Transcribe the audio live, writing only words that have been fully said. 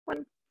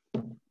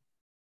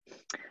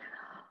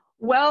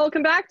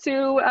Welcome back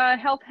to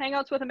Health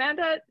Hangouts with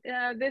Amanda.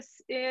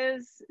 This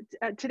is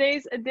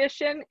today's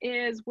edition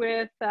is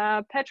with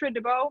Petra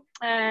DeBow,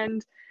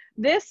 and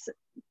this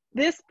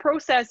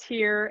process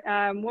here,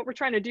 what we're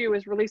trying to do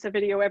is release a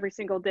video every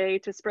single day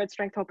to spread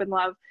strength, hope, and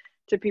love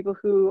to people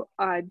who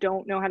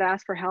don't know how to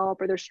ask for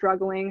help or they're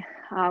struggling.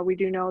 We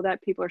do know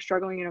that people are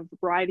struggling in a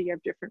variety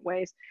of different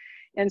ways,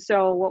 and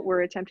so what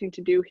we're attempting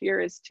to do here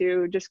is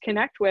to just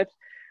connect with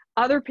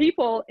other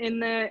people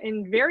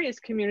in various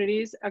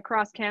communities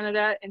across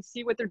Canada and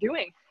see what they're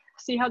doing,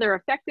 see how they're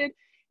affected.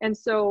 And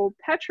so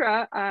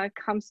Petra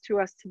comes to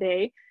us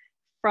today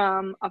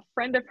from a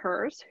friend of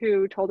hers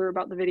who told her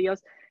about the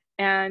videos.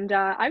 And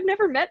I've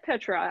never met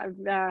Petra.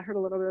 I've heard a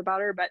little bit about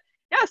her, but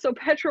yeah, so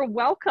Petra,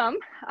 welcome.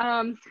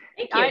 Thank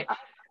you.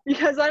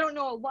 Because I don't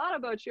know a lot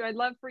about you, I'd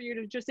love for you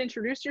to just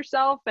introduce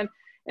yourself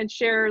and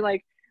share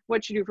like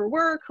what you do for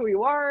work, who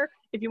you are.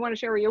 If you want to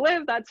share where you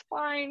live, that's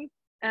fine.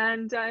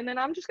 And then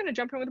I'm just going to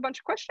jump in with a bunch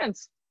of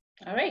questions.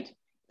 All right.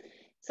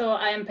 So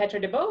I am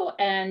Petra DeBow,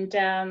 and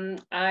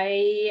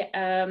I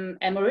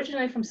am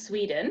originally from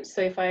Sweden. So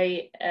if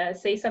I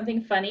say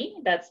something funny,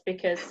 that's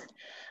because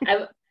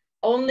I've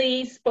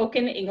only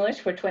spoken English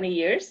for 20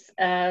 years.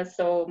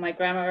 So my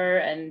grammar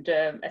and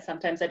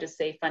sometimes I just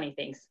say funny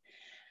things.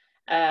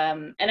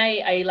 And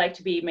I like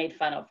to be made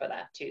fun of for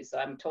that too. So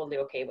I'm totally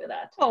okay with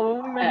that.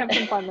 Oh, we may have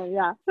some fun then.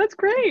 Yeah, that's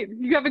great.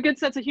 You have a good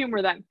sense of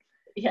humor then.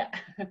 Yeah.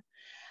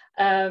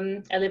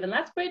 I live in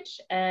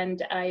Lethbridge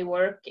and I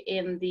work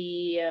in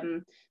the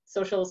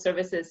social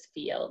services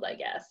field, I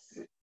guess.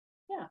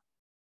 Yeah.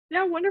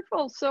 Yeah,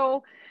 wonderful.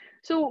 So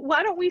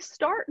why don't we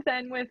start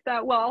then with,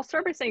 well, I'll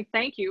start by saying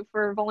thank you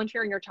for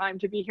volunteering your time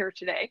to be here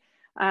today.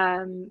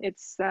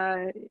 It's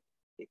a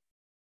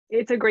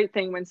great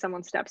thing when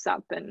someone steps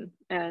up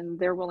and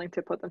they're willing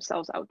to put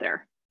themselves out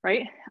there,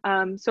 right?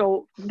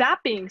 So that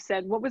being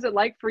said, what was it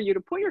like for you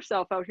to put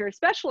yourself out here,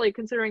 especially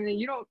considering that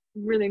you don't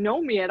really know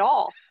me at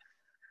all?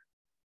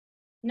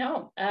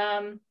 No.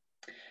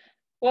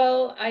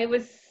 Well, I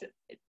was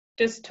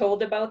just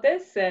told about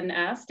this and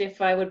asked if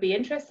I would be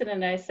interested,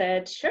 and I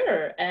said,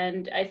 sure.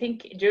 And I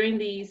think during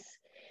these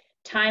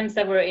times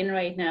that we're in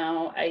right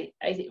now, I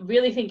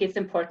really think it's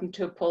important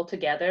to pull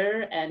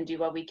together and do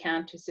what we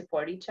can to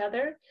support each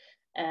other.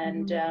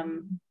 And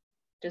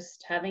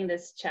just having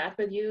this chat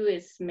with you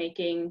is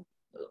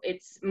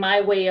it's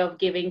my way of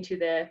giving to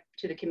the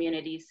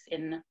communities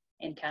in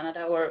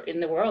Canada or in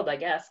the world, I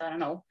guess. I don't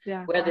know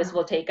where this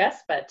will take us,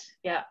 but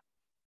yeah.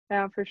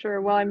 Yeah, for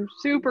sure. Well, I'm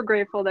super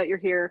grateful that you're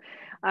here.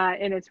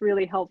 And it's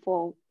really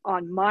helpful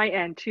on my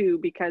end too,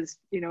 because,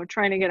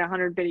 trying to get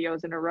 100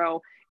 videos in a row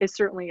is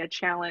certainly a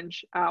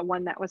challenge,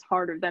 one that was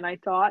harder than I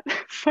thought.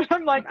 But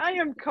I'm like, I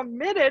am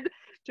committed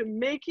to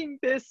making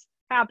this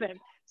happen.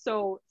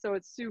 So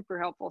it's super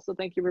helpful. So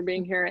thank you for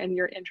being here and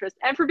your interest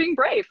and for being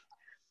brave,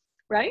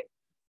 right?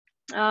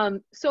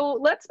 So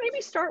let's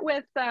maybe start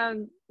with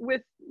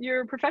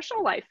your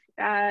professional life.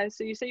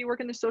 So you say you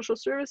work in the social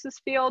services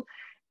field,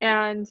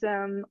 and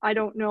I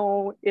don't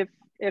know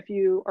if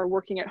you are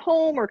working at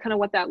home or kind of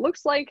what that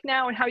looks like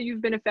now and how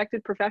you've been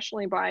affected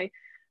professionally by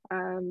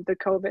the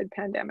COVID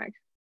pandemic.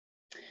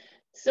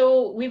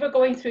 So we were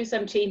going through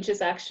some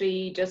changes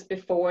actually just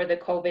before the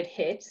COVID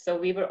hit. So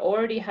we were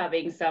already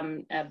having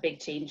some big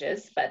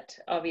changes, but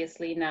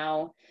obviously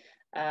now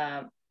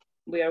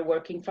we are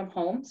working from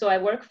home. So I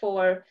work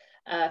for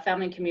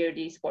Family and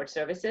Community Support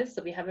Services.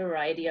 So we have a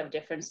variety of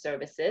different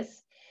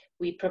services.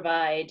 We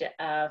provide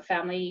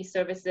family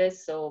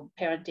services, so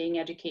parenting,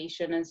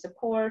 education, and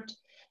support,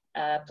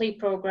 play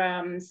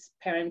programs,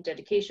 parent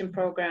education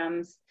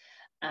programs.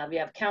 We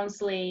have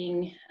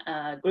counseling,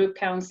 group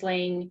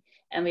counseling,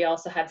 and we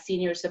also have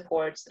senior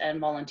supports and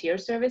volunteer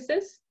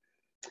services.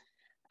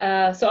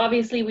 So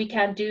obviously we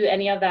can't do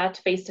any of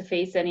that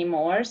face-to-face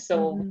anymore.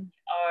 So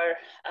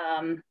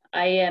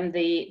I am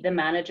the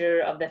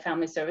manager of the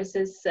family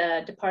services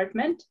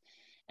department,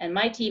 and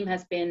my team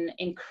has been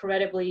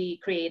incredibly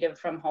creative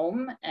from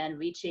home and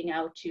reaching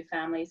out to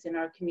families in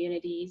our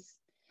communities,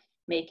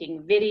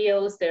 making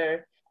videos.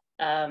 They're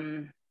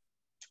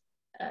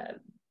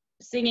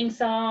singing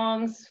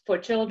songs for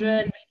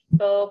children, reading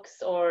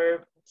books,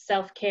 or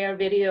self-care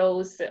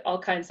videos, all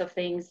kinds of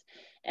things,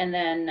 and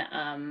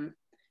then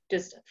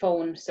just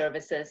phone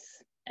services.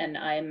 And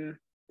I'm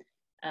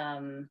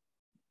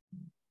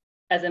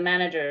as a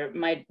manager,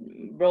 my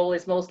role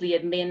is mostly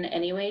admin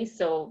anyway,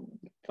 so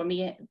for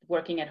me,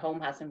 working at home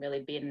hasn't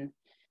really been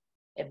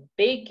a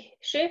big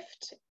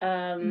shift.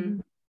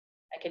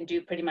 I can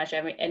do pretty much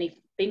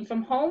anything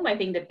from home. I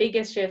think the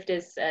biggest shift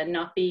is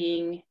not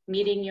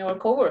meeting your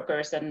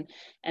coworkers and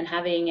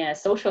having a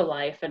social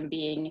life and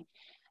being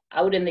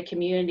out in the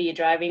community,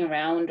 driving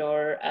around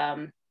or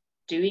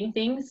doing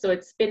things. So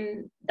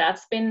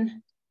that's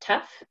been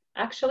tough,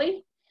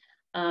 actually.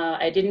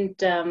 I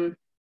didn't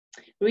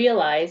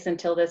realize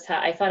until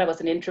I thought I was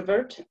an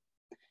introvert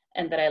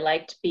and that I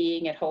liked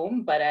being at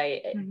home, but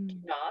I do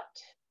not.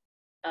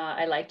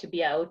 I like to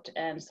be out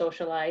and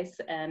socialize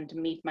and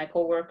meet my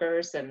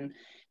coworkers and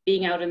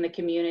being out in the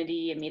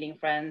community and meeting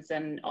friends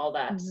and all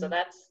that. So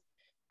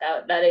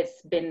that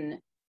it's been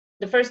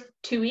the first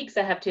 2 weeks,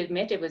 I have to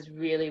admit, it was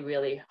really,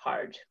 really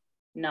hard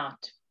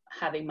not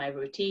having my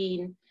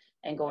routine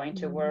and going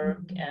to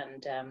work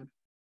and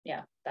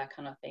yeah, that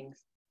kind of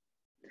things.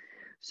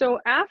 So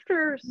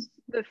after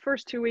the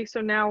first 2 weeks,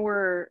 so now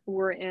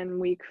we're in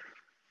week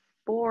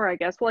 4, I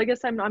guess. Well, I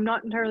guess I'm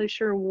not entirely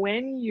sure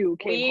when you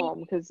came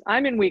home, because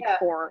I'm in week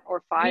 4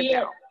 or 5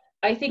 now.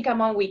 I think I'm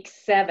on week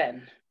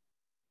 7,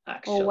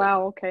 actually. Oh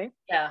wow, okay.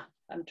 Yeah,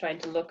 I'm trying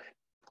to look.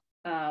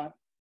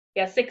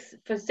 Yeah, 6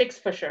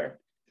 for sure.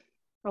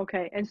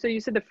 Okay, and so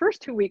you said the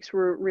first 2 weeks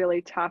were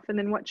really tough, and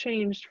then what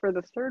changed for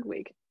the third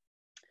week?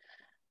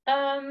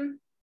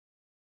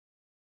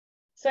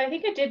 So I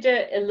think I did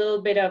a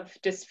little bit of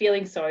just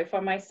feeling sorry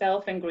for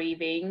myself and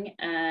grieving,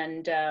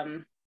 and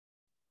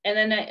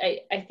then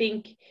I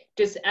think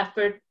just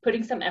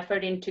putting some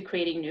effort into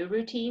creating new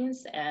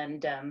routines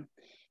and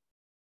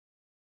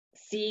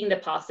seeing the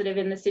positive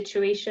in the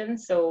situation.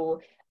 So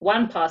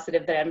one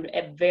positive that I'm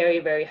very,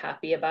 very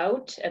happy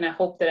about, and I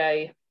hope that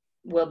I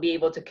will be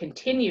able to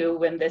continue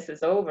when this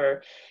is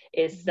over,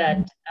 is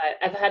that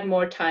I've had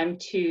more time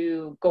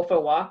to go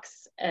for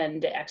walks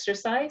and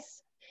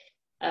exercise.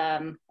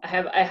 I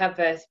have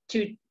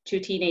two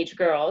teenage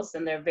girls,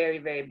 and they're very,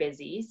 very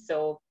busy.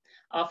 So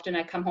often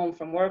I come home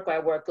from work, or I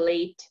work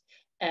late,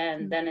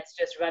 and then it's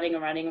just running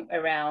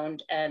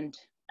around, and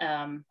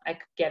I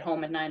get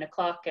home at 9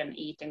 o'clock and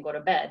eat and go to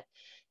bed.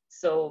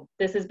 So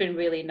this has been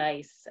really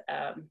nice,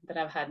 that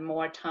I've had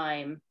more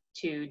time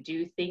to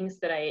do things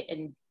that I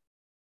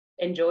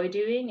enjoy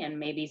doing, and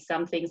maybe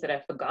some things that I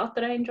forgot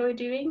that I enjoy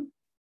doing.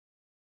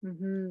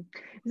 Isn't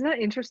that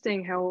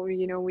interesting how,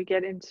 we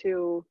get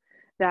into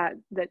that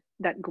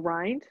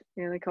grind,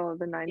 they call it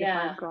the 9 to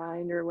 5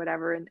 grind or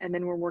whatever, and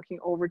then we're working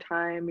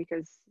overtime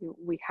because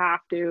we have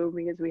to,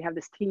 because we have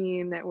this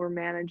team that we're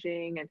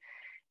managing,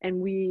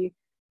 and we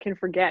can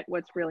forget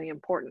what's really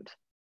important.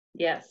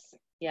 Yes.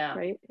 Yeah.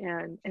 Right.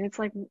 And it's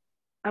like,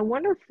 I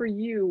wonder for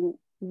you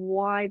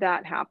why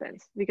that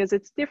happens, because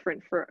it's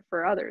different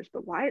for others,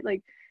 but why,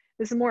 like,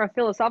 this is more a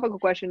philosophical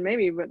question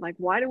maybe, but like,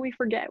 why do we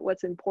forget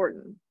what's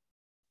important?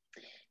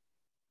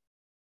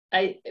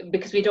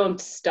 Because we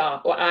don't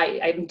stop. Well,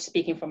 I'm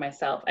speaking for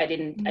myself. I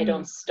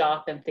don't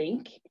stop and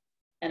think,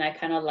 and I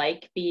kind of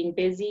like being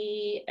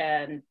busy,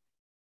 and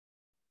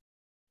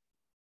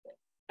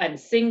I'm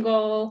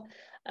single.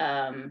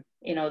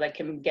 That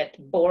can get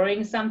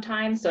boring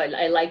sometimes. So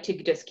I like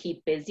to just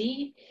keep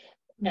busy,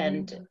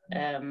 and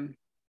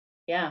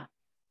yeah.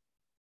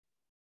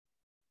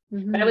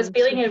 But I was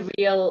feeling a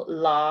real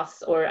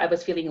loss, or I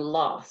was feeling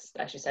lost,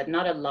 I should say,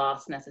 not a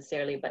loss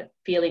necessarily, but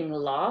feeling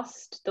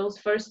lost those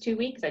first 2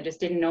 weeks. I just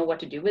didn't know what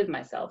to do with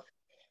myself,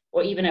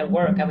 or even at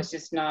work. I was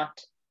just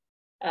not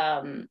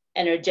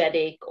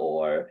energetic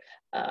or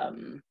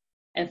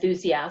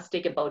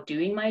enthusiastic about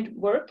doing my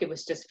work. It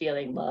was just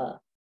feeling blah.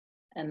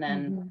 And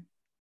then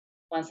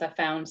once I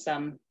found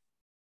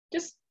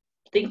just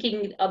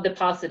thinking of the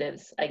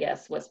positives, I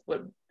guess, was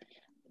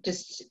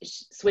just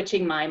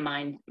switching my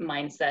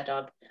mindset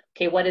of,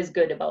 okay, what is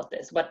good about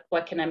this?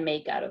 What can I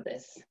make out of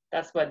this?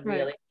 That's what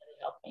really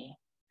helped me.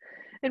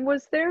 And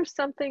was there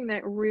something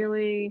that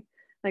really,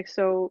 like,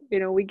 so,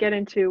 we get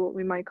into what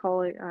we might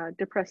call a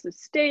depressive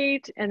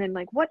state, and then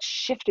like, what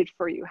shifted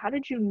for you? How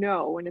did you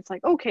know? And it's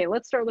like, okay,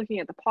 let's start looking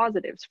at the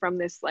positives from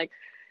this, like,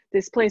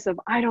 this place of,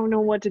 I don't know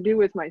what to do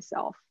with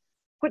myself.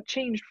 What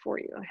changed for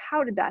you?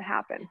 How did that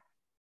happen?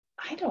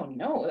 I don't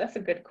know. That's a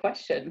good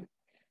question.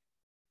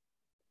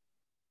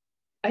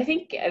 I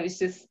think I was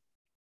just,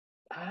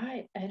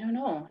 I don't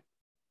know.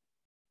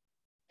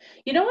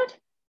 You know what?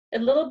 A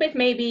little bit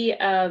maybe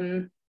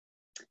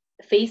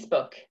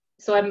Facebook.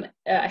 So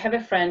I have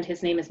a friend,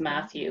 his name is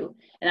Matthew,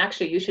 and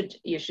actually you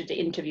should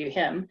interview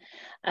him.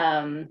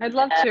 I'd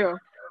love to.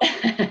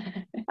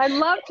 I'd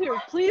love to.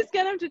 Please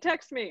get him to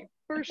text me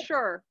for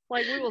sure.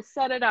 Like, we will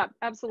set it up.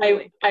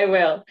 Absolutely. I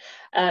will.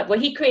 Well,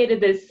 he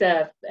created this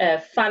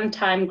fun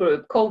time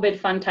group, COVID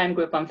fun time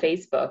group on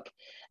Facebook,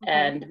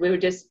 and we were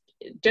just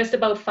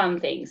about fun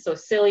things, so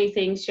silly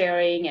things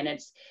sharing, and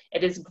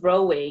it is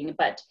growing.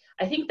 But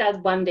I think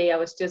that one day I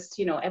was just,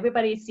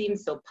 everybody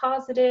seems so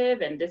positive,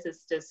 and this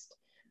is just,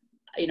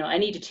 I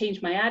need to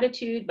change my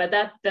attitude. But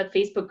that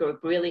Facebook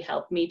group really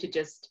helped me to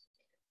just,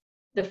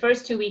 the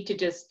first 2 weeks, to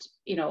just,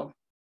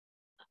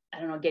 I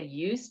don't know, get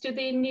used to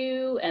the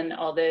new and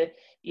all the,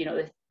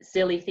 the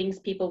silly things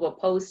people were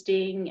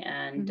posting,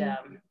 and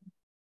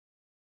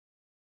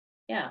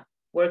yeah,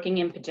 working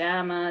in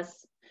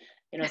pajamas.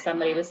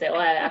 Somebody would say, "Oh,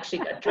 I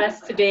actually got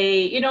dressed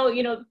today." Kind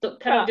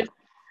of just,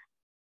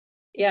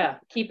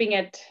 keeping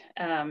it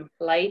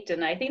light.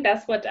 And I think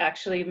that's what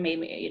actually made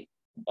me,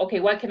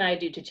 okay, what can I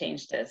do to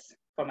change this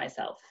for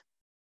myself?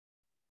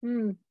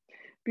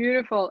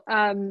 Beautiful.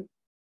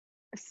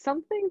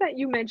 Something that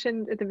you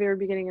mentioned at the very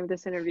beginning of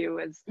this interview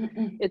is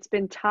it's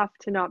been tough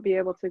to not be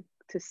able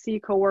to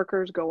see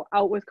coworkers, go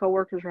out with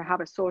coworkers, or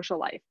have a social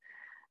life.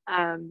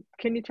 Can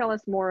you tell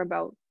us more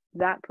about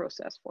that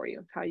process for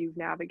you, how you've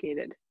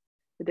navigated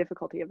the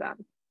difficulty of that?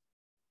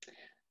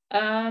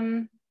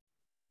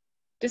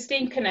 Just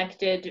staying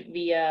connected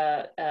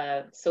via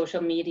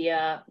social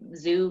media,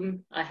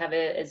 Zoom. I have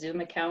a Zoom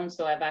account,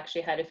 so I've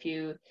actually had a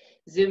few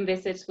Zoom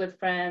visits with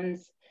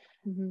friends,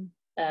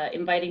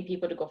 inviting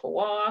people to go for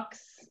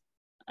walks,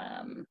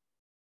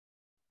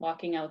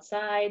 walking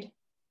outside.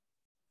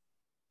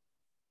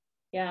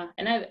 Yeah,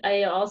 and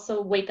I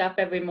also wake up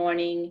every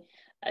morning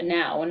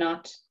now,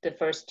 not the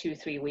first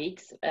 2-3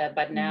 weeks,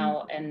 but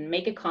now, and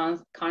make a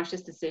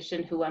conscious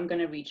decision who I'm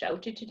going to reach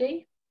out to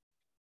today.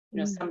 You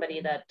know,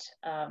 somebody that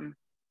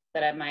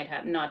that I might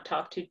have not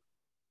talked to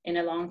in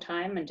a long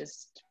time, and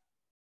just,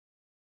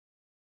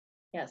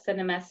 yeah,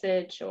 send a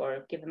message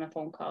or give them a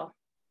phone call.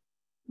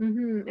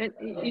 And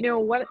you know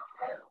what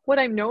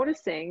I'm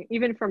noticing,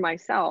 even for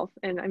myself,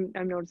 and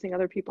I'm noticing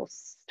other people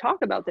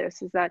talk about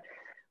this, is that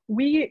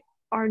we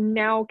are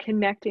now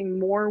connecting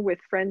more with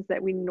friends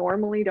that we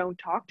normally don't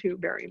talk to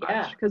very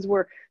much, because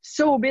we're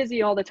so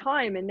busy all the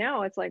time. And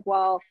now it's like,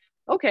 well,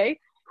 okay,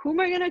 who am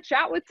I going to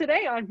chat with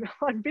today on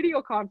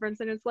video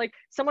conference? And it's like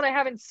someone I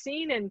haven't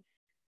seen in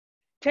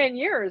 10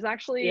 years.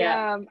 Actually,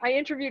 I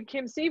interviewed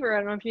Kim Siever. I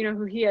don't know if you know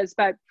who he is,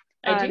 but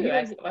I do.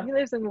 He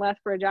lives in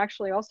Lethbridge,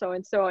 actually, also.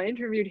 And so I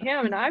interviewed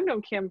him, and I've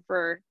known Kim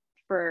for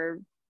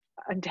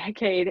a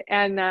decade,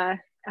 and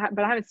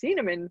but I haven't seen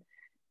him in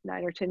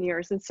 9 or 10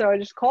 years. And so I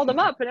just called him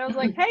up, and I was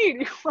like, hey, do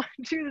you want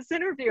to do this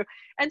interview?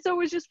 And so it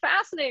was just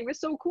fascinating. It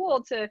was so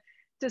cool to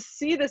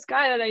see this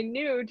guy that I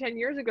knew 10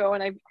 years ago,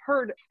 and I've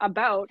heard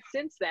about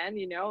since then,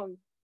 you know,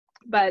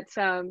 but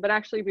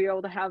actually be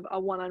able to have a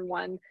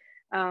one-on-one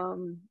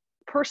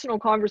personal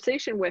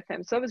conversation with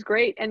him. So it was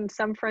great. And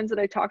some friends that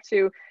I talk to,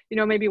 you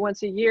know, maybe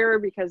once a year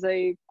because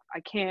I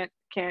can't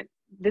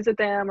visit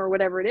them or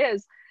whatever it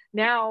is.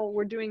 Now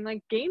we're doing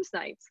like games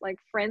nights, like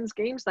friends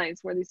games nights,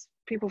 where these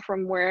people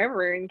from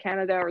wherever in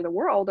Canada or the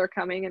world are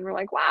coming, and we're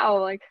like, wow,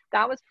 like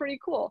that was pretty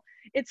cool.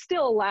 It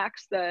still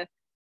lacks the,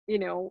 you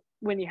know,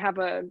 when you have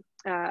a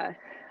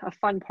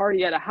fun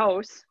party at a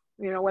house,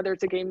 you know, whether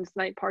it's a games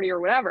night party or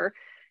whatever,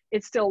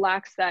 it still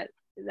lacks that,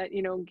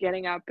 you know,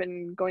 getting up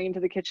and going into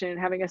the kitchen and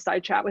having a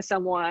side chat with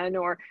someone,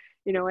 or,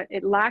 you know,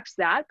 it lacks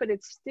that, but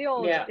it's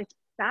still, it's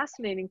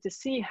fascinating to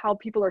see how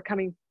people are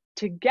coming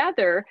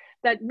together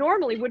that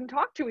normally wouldn't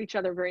talk to each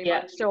other very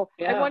much. So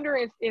I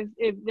wonder if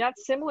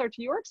that's similar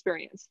to your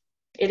experience.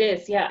 It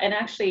is, yeah. And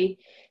actually,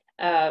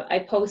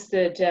 I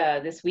posted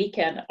this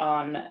weekend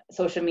on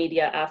social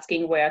media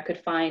asking where I could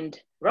find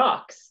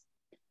rocks.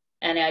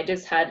 And I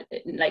just had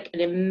like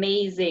an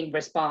amazing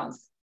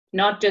response,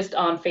 not just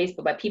on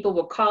Facebook, but people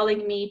were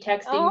calling me,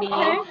 texting me,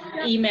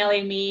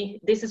 emailing me,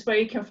 this is where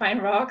you can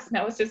find rocks. And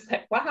I was just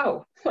like,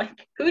 wow,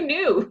 like who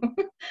knew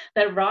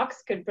that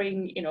rocks could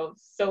bring, you know,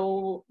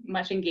 so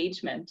much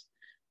engagement.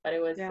 But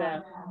it was,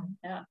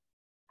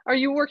 Are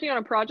you working on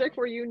a project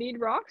where you need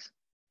rocks?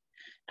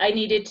 I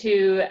needed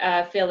to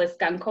fill a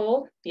skunk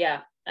hole.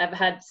 Yeah, I've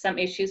had some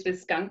issues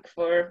with skunk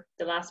for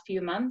the last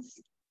few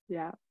months.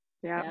 Yeah,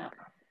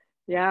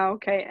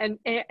 okay.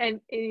 And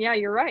yeah,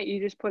 you're right.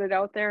 You just put it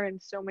out there,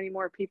 and so many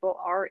more people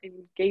are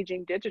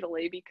engaging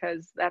digitally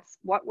because that's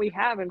what we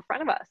have in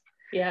front of us.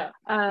 Yeah.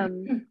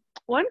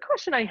 One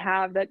question I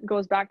have that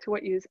goes back to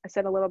what I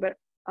said a little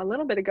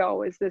bit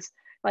ago is this,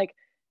 like,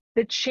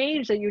 the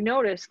change that you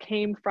noticed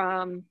came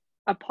from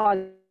a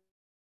positive.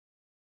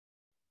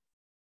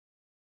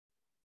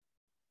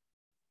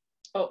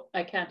 Oh,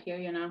 I can't hear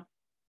you now.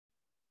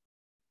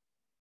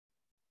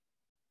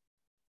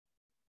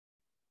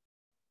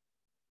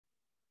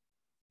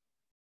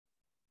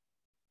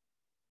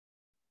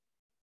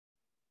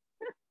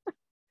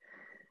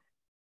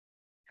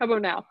 How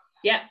about now?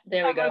 Yeah,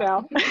 there we go.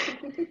 Now?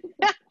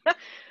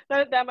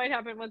 that might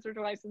happen once or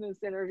twice in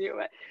this interview.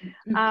 But,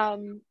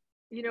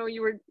 you know,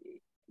 you were,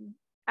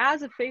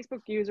 as a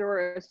Facebook user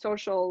or a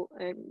social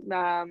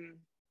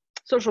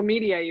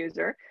media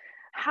user,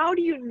 how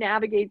do you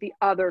navigate the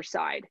other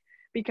side?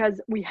 Because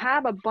we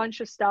have a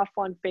bunch of stuff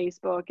on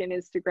Facebook and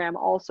Instagram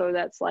also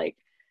that's like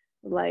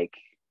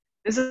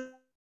this is.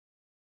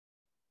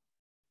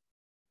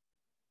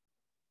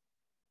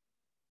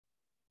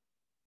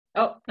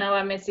 Oh, now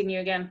I'm missing you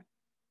again.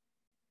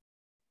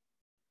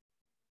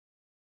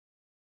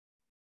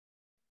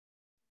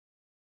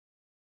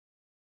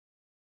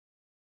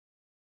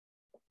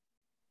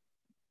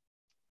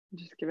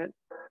 Just give it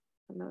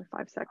another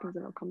 5 seconds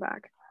and it'll come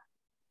back.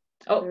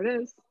 Oh, there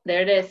it is.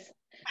 There it is.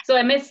 So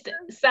I missed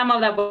some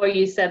of that what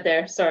you said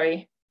there.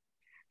 Sorry.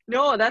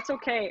 No, that's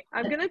okay.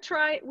 I'm gonna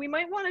try. We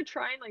might want to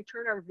try and like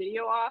turn our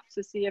video off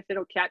to see if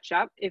it'll catch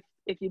up. If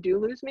you do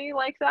lose me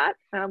like that,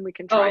 we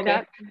can try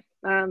that.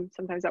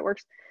 Sometimes that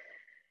works.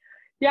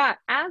 Yeah,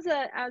 as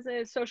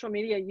a social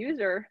media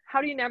user,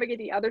 how do you navigate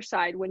the other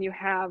side when you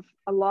have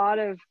a lot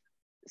of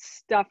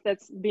stuff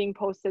that's being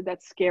posted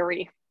that's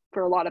scary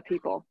for a lot of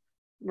people,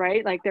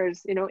 right? Like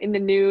there's, you know, in the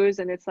news,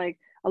 and it's like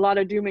a lot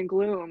of doom and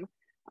gloom.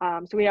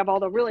 So we have all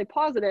the really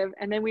positive,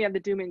 and then we have the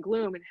doom and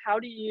gloom. And how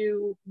do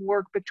you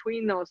work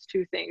between those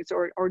two things,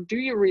 or do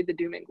you read the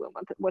doom and gloom?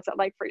 What's that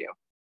like for you?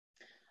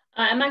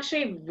 I'm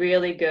actually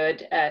really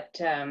good at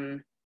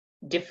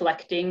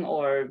deflecting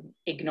or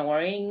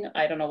ignoring.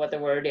 I don't know what the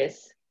word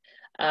is.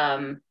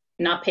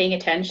 not paying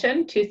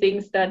attention to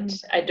things that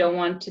I don't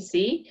want to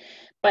see.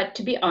 But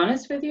to be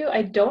honest with you,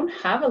 I don't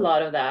have a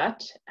lot of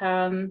that.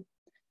 And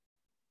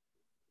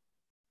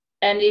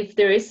if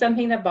there is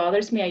something that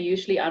bothers me, I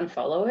usually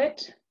unfollow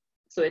it,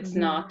 so it's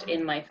not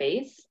in my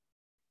face.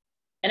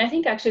 And I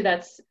think actually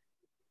that's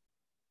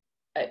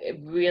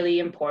really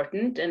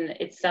important, and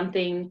it's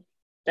something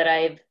that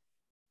I've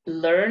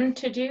learned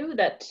to do,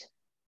 that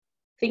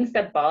things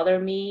that bother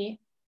me,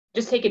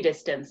 just take a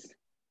distance,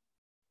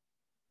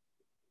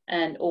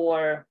 and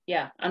or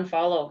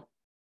unfollow.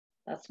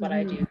 That's what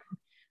I do.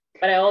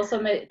 But I also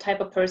am a type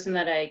of person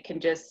that I can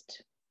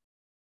just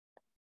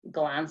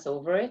glance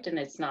over it and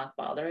it's not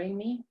bothering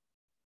me.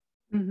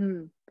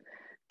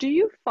 Do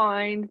you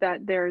find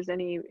that there's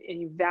any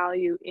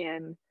value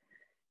in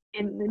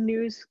the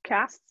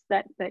newscasts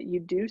that you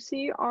do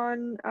see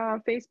on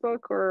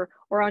Facebook or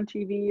on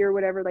TV or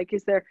whatever? Like,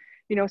 is there,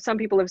 some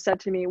people have said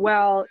to me,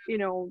 well,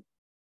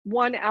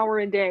 1 hour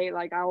a day,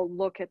 like I'll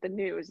look at the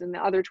news, and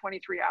the other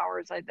 23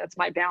 hours, that's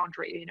my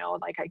boundary,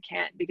 like I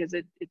can't, because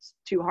it's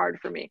too hard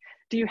for me.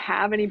 Do you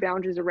have any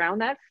boundaries around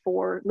that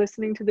for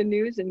listening to the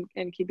news and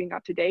keeping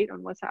up to date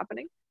on what's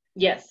happening?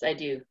 Yes, I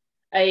do.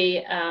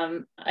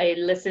 I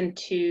listen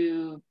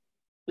to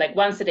like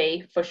once a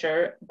day for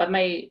sure, but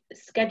my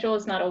schedule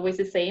is not always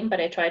the same,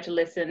 but I try to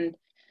listen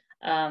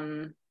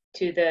to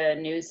the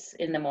news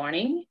in the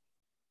morning.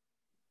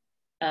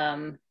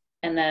 And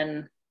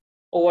then,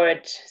 or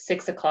at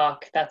 6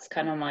 o'clock, that's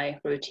kind of my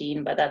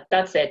routine, but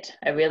that's it.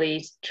 I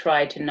really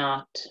try to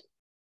not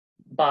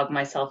bog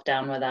myself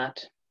down with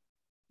that.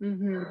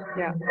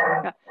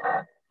 Yeah.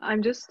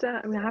 I'm just,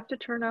 I'm gonna have to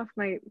turn off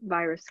my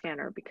virus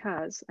scanner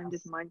because I'm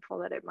just mindful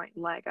that it might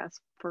lag us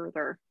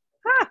further.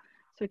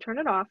 So I turn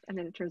it off and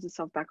then it turns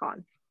itself back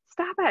on.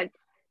 Stop it.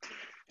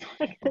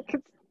 I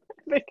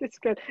think it's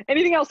good.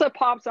 Anything else that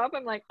pops up,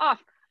 I'm like, off.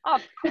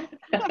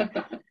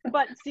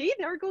 But see,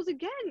 there it goes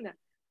again.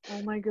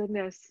 Oh my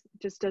goodness,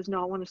 just does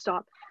not want to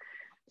stop.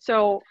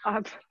 So,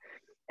 I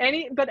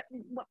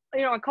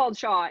called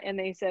Shaw and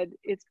they said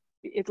it's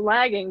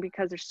lagging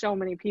because there's so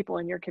many people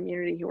in your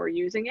community who are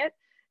using it,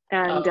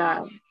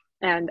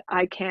 and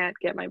I can't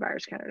get my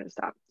virus scanner to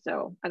stop.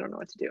 So I don't know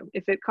what to do.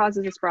 If it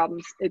causes us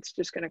problems, it's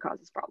just going to cause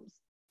us problems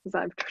because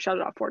I've shut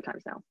it off 4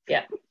 times now.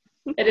 Yeah,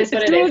 it is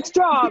what it's it doing is. Its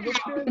job. It's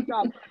doing its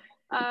job.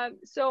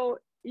 So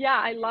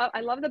yeah, I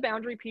love the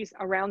boundary piece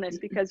around this,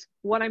 because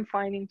what I'm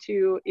finding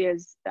too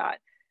is that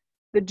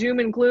the doom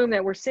and gloom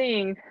that we're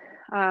seeing,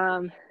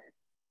 I'm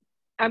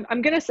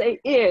going to say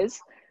is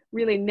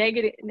really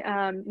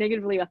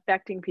negatively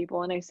affecting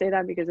people. And I say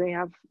that because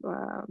I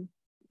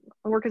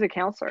work as a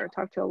counselor. I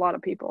talk to a lot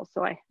of people.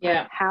 So I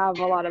have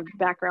a lot of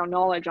background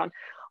knowledge on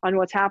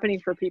what's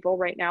happening for people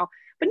right now,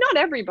 but not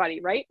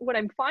everybody, right? What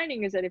I'm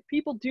finding is that if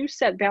people do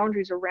set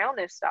boundaries around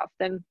this stuff,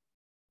 then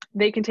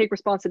they can take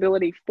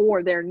responsibility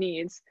for their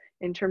needs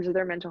in terms of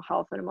their mental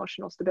health and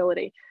emotional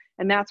stability.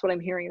 And that's what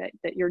I'm hearing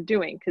that you're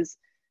doing, because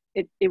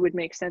it would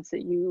make sense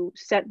that you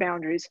set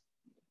boundaries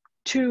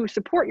to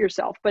support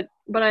yourself. But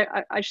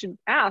I should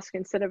ask,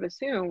 instead of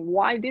assume,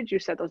 why did you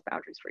set those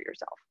boundaries for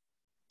yourself?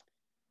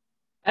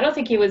 I don't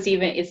think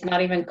it's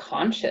not even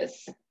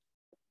conscious.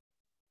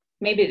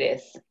 Maybe it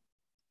is.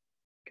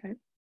 Okay.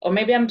 Or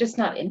maybe I'm just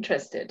not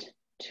interested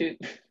to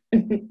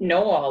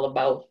know all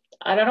about,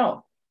 I don't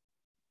know.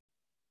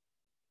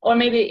 Or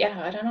maybe,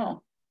 I don't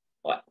know.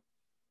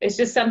 It's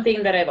just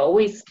something that I've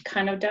always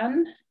kind of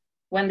done.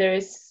 When there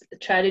is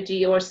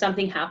tragedy or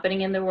something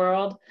happening in the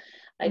world,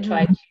 I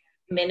try to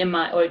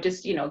minimize, or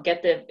just,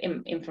 get the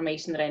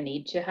information that I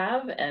need to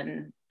have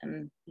and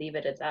leave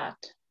it at that.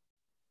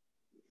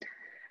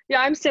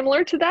 Yeah, I'm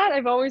similar to that.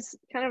 I've always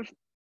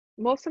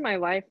most of my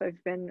life,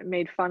 I've been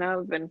made fun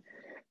of and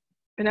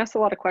been asked a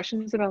lot of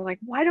questions about, like,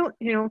 why don't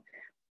you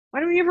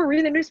ever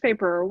read the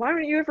newspaper? Or why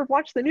don't you ever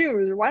watch the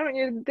news? Or why don't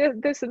you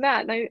this and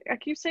that? And I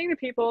keep saying to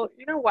people,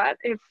 you know what,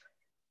 if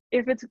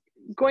it's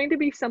going to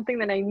be something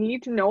that I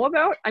need to know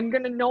about, I'm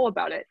going to know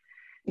about it.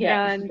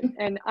 Yeah.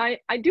 And I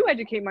do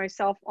educate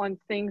myself on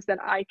things that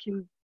I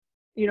can,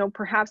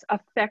 perhaps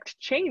affect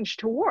change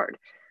toward.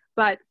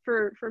 But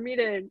for me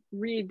to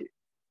read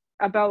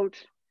about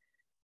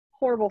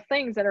horrible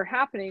things that are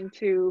happening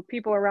to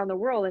people around the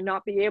world and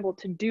not be able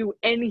to do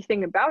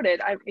anything about it,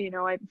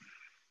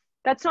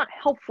 that's not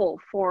helpful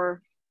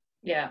for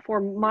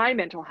my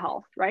mental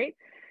health, right?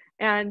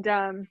 And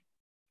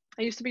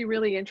I used to be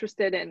really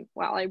interested in,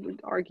 well, I would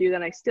argue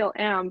that I still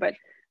am, but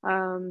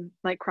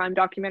like crime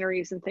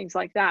documentaries and things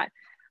like that.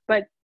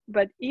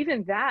 But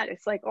even that,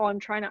 it's like, I'm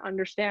trying to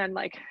understand,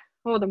 like,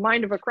 the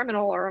mind of a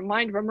criminal or a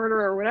mind of a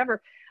murderer or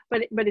whatever.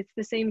 But it's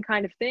the same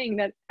kind of thing,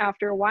 that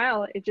after a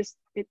while,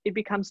 it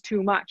becomes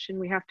too much, and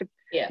we have to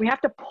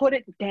put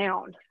it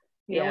down,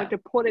 we have to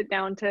put it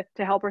down to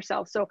help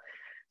ourselves. So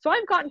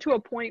I've gotten to a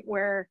point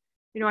where,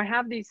 I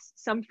have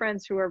some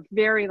friends who are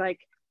very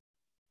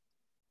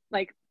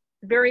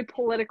very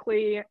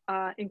politically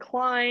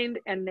inclined,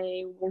 and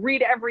they will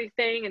read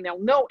everything and they'll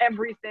know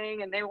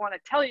everything, and they want to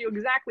tell you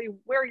exactly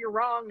where you're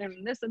wrong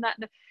and this and that.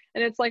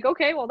 And it's like,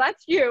 okay, well,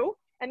 that's you.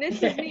 And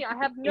this is me. I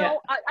have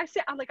I say,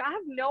 I'm like, I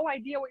have no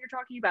idea what you're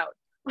talking about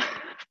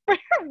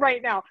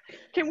right now.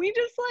 Can we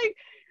just like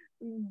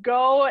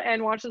go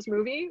and watch this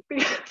movie?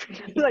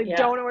 Because I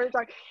don't know what you're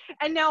talking.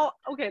 And now,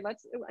 okay,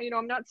 let's,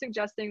 I'm not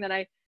suggesting that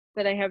I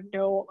have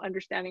no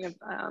understanding of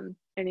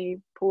any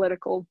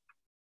political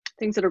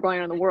things that are going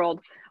on in the world,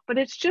 but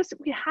it's just,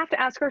 we have to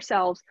ask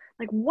ourselves,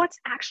 like, what's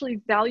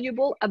actually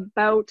valuable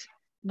about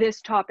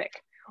this topic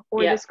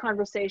or this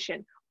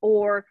conversation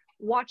or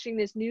watching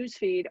this news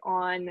feed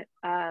on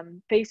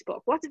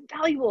Facebook? What's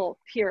valuable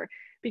here?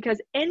 Because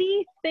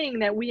anything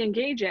that we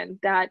engage in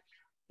that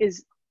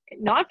is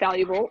not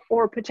valuable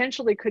or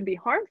potentially could be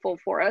harmful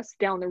for us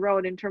down the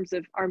road in terms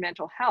of our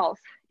mental health,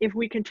 if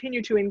we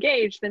continue to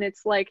engage, then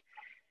it's like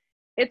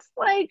this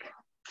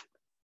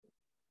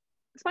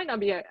might not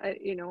be a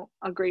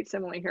great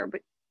simile here,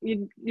 but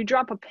you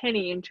drop a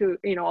penny into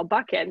a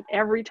bucket.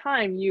 Every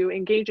time you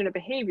engage in a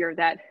behavior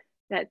that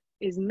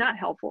is not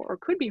helpful or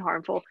could be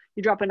harmful,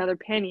 you drop another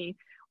penny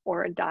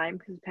or a dime,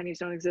 because pennies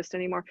don't exist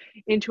anymore,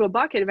 into a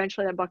bucket.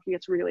 Eventually that bucket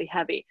gets really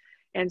heavy.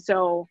 And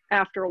so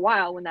after a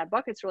while, when that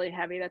bucket's really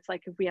heavy, that's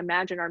like if we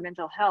imagine our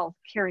mental health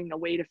carrying the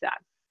weight of that.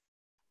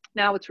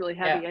 Now it's really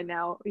heavy, and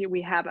now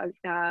we have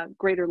a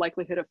greater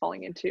likelihood of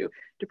falling into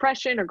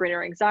depression or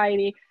greater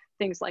anxiety,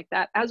 things like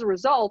that, as a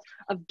result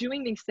of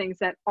doing these things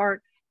that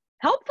aren't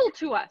helpful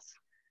to us.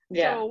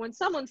 Yeah. So when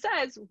someone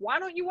says, why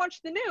don't you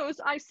watch the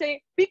news? I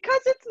say,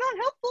 because it's not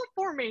helpful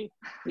for me.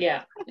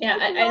 Yeah. Yeah.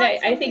 And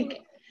I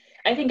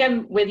think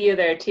I'm with you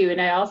there too.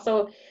 And I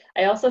also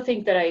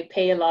think that I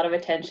pay a lot of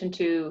attention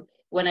to,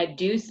 when I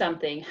do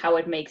something, how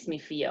it makes me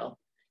feel.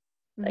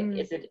 Like,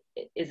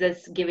 is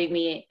this giving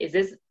me,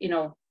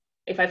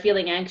 if I'm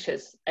feeling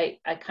anxious, I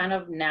kind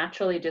of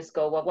naturally just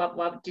go, well,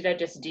 what did I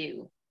just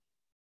do?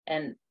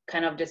 And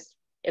kind of just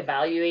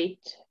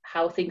evaluate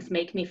how things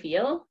make me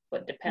feel,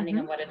 but depending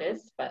on what it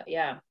is. But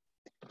yeah,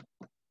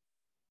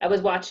 I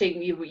was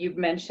watching, you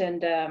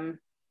mentioned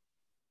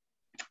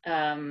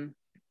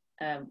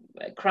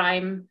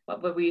crime,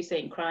 what were you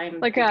saying? Crime,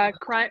 like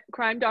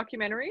crime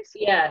documentaries?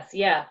 Yes,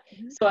 yeah.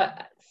 So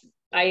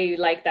I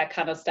like that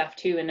kind of stuff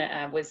too. And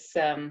I was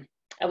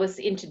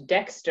into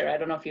Dexter. I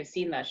don't know if you've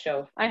seen that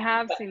show. I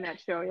have seen that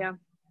show, yeah.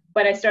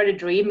 But I started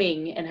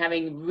dreaming and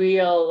having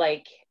real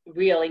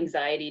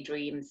anxiety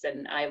dreams,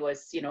 and I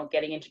was,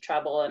 getting into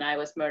trouble, and I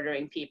was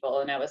murdering people,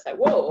 and I was like,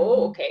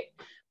 whoa, okay.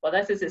 Well,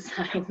 this is a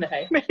sign that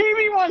I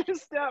maybe want to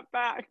step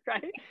back,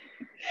 right?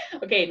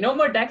 Okay, no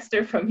more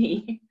Dexter from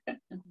me.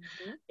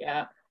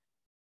 Yeah.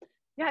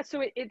 Yeah,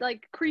 so it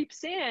like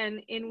creeps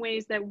in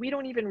ways that we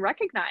don't even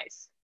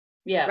recognize.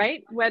 Yeah.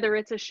 Right? Whether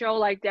it's a show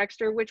like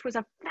Dexter, which was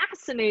a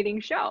fascinating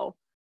show.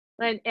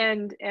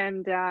 And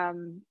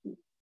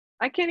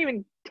I can't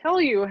even tell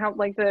you how,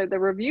 like, the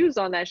reviews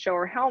on that show,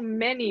 or how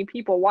many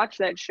people watch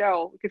that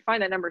show. We could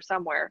find that number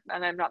somewhere,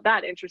 and I'm not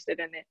that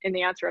interested in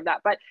the answer of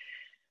that, but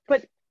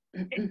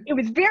it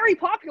was very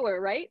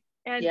popular, right?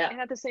 And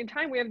at the same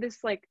time, we have this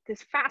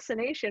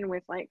fascination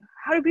with, like,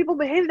 how do people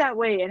behave that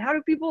way, and how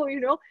do people,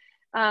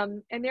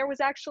 and there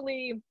was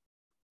actually,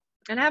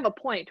 and I have a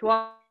point to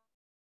all.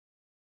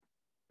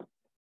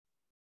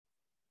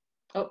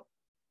 Oh.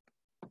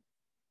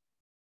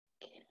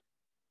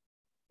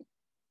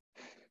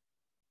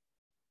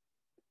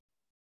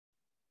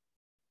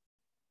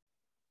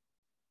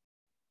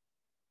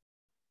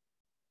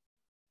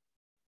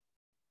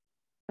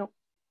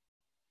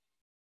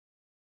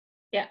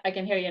 Yeah, I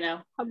can hear you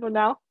now. How about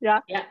now?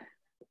 Yeah. Yeah.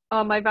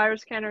 My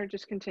virus scanner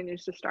just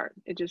continues to start.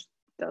 It just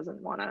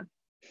doesn't want to.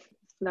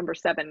 It's number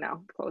 7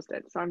 now. Closed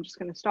it, so I'm just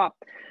going to stop.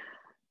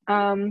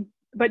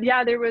 But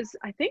yeah,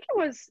 I think it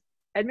was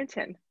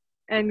Edmonton.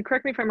 And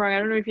correct me if I'm wrong. I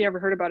don't know if you ever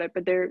heard about it,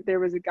 but there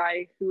was a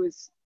guy who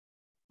was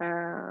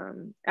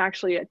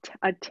actually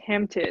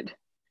attempted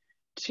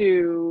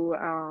to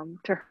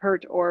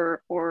hurt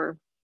or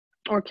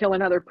kill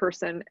another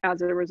person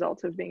as a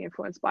result of being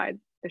influenced by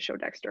the show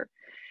Dexter,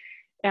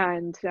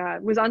 and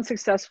was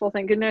unsuccessful,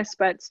 thank goodness.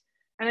 But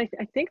I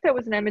think that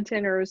was in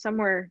Edmonton or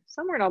somewhere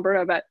in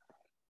Alberta. But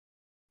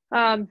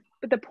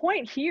the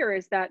point here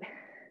is that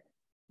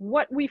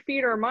what we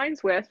feed our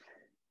minds with,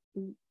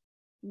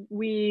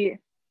 we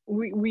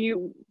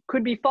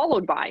could be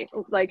followed by,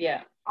 like,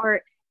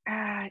 our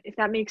if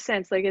that makes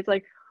sense. Like, it's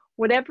like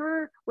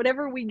whatever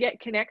we get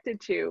connected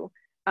to,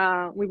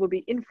 we will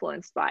be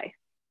influenced by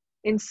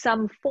in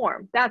some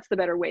form. That's the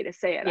better way to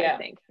say it, I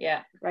think.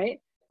 Yeah.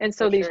 Right. And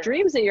so these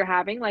dreams that you're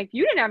having, like,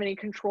 you didn't have any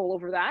control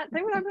over that.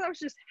 That was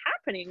just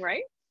happening,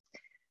 right?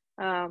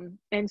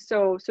 And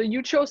so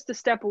you chose to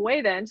step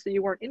away then, so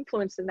you weren't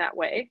influenced in that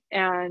way.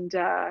 And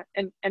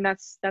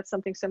that's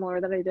something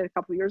similar that I did a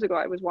couple of years ago.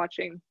 I was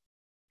watching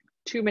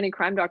too many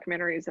crime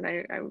documentaries, and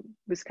I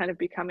was kind of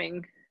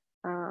becoming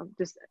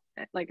just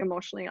like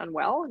emotionally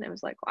unwell. And I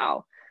was like,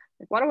 wow,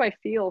 like, why do I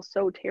feel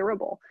so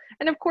terrible?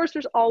 And of course,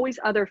 there's always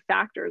other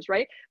factors,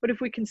 right? But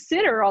if we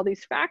consider all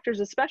these factors,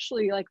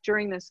 especially like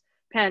during this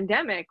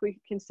pandemic, we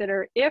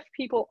consider if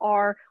people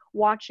are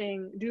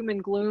watching doom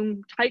and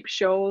gloom type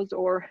shows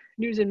or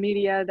news and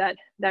media that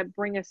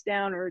bring us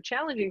down or are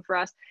challenging for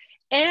us,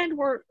 and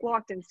we're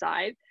locked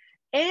inside,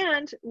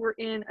 and we're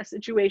in a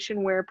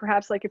situation where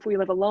perhaps, like if we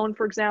live alone,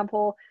 for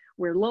example,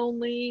 we're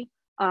lonely,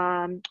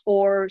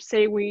 or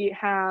say we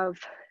have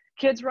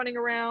kids running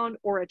around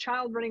or a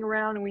child running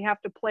around, and we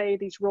have to play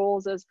these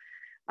roles as,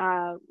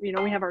 you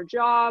know, we have our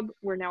job,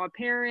 we're now a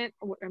parent.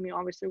 I mean,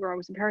 obviously we're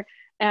always a parent,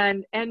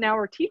 and now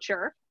we're a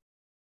teacher,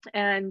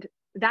 and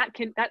that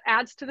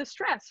adds to the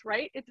stress,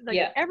 right? It's like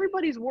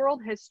everybody's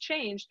world has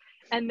changed.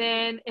 And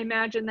then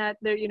imagine that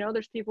there, you know,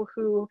 there's people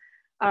who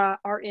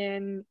are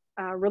in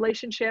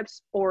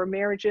relationships or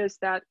marriages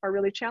that are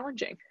really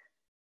challenging,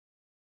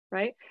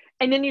 right?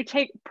 And then you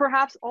take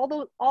perhaps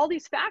all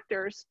these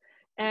factors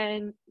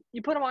and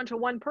you put them onto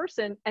one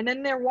person, and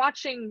then they're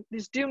watching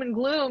this doom and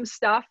gloom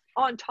stuff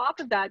on top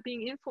of that,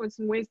 being influenced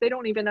in ways they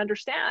don't even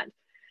understand.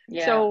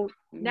 Yeah. So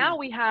now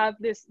we have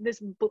this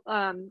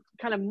kind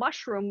of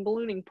mushroom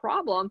ballooning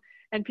problem,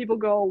 and people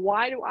go,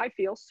 why do I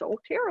feel so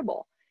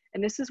terrible?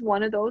 And this is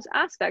one of those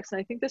aspects.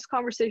 And I think this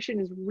conversation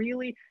is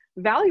really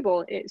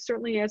valuable. It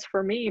certainly is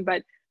for me,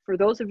 but for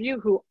those of you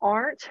who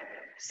aren't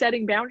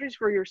setting boundaries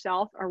for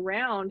yourself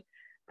around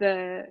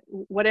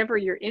whatever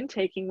you're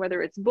intaking,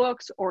 whether it's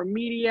books or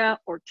media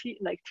or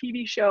like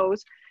TV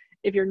shows,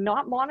 if you're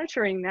not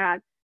monitoring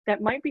that,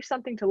 that might be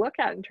something to look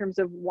at in terms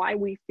of why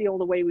we feel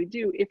the way we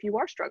do if you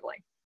are struggling.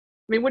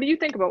 I mean, what do you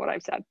think about what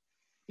I've said?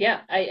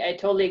 Yeah, I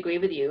totally agree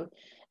with you.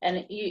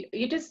 And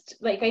you just,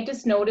 like, I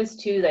just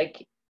noticed too,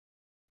 like,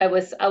 I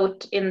was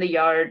out in the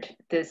yard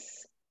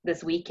this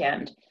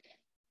weekend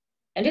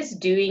and just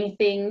doing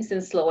things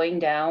and slowing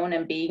down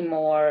and being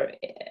more,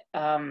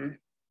 I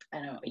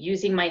don't know,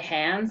 using my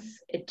hands.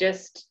 It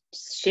just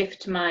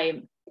shifted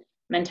my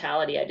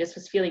mentality. I just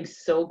was feeling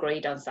so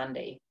great on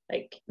Sunday.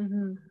 Like,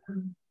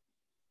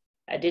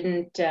 I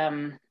didn't,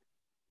 that's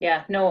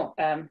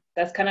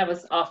kind of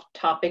was off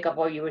topic of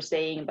what you were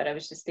saying, but I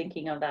was just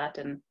thinking of that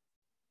and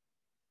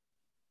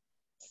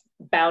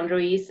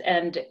boundaries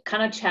and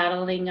kind of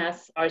channeling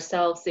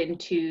ourselves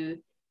into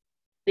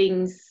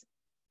things,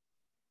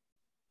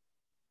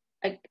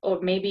 or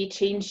maybe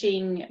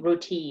changing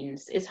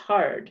routines is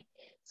hard.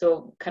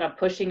 So kind of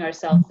pushing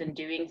ourselves and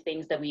doing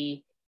things that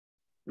we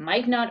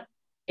might not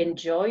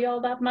enjoy all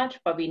that much,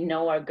 but we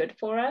know are good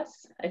for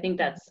us. I think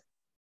that's,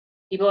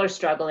 people are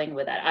struggling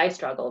with that. I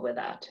struggle with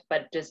that,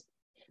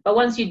 but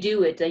once you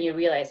do it, then you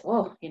realize,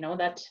 whoa, you know,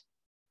 that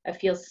I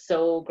feel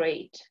so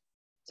great.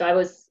 So I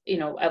was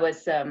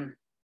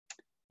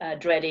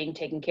dreading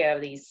taking care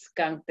of the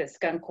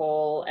skunk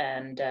hole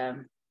and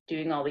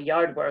doing all the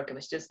yard work. It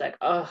was just like,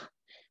 oh,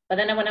 but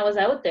then when I was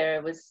out there,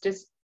 it was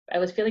just, I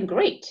was feeling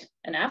great.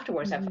 And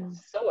afterwards I felt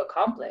so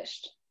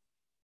accomplished.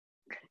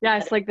 Yeah.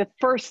 It's like the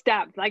first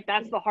step, like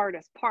that's the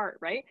hardest part,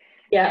 right?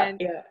 Yeah.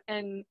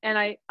 And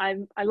I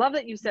love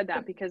that you said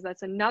that, because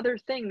that's another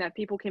thing that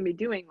people can be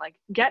doing, like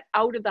get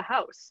out of the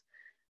house,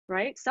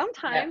 right?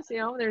 Sometimes, you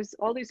know, there's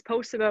all these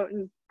posts about,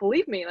 and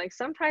believe me, like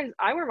sometimes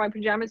I wear my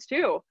pajamas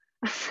too.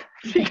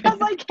 Because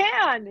I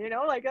can, you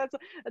know, like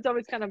that's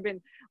always kind of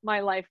been my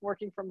life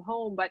working from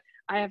home, but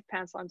I have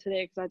pants on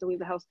today because I had to leave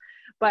the house.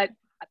 But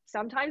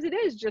sometimes it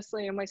is just,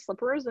 you know, my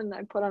slippers, and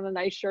I put on a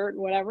nice shirt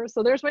and whatever.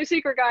 So there's my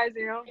secret, guys.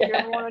 You know, if you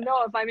ever want to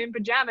know if I'm in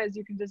pajamas,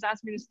 you can just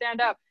ask me to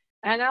stand up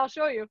and I'll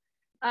show you.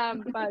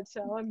 But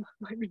I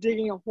might be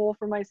digging a hole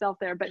for myself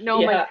there. But no,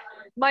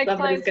 my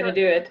clients gonna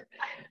do it.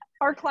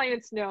 Our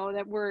clients know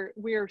that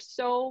we're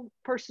so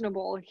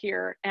personable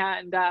here,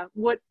 and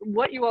what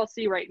you all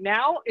see right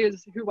now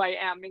is who I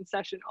am in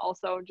session.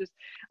 Also, just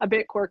a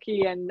bit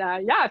quirky, and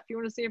if you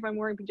want to see if I'm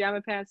wearing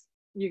pajama pants,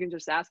 you can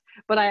just ask.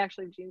 But I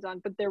actually have jeans on,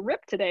 but they're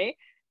ripped today,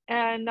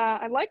 and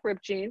I like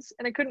ripped jeans,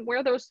 and I couldn't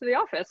wear those to the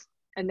office,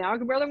 and now I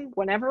can wear them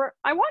whenever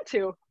I want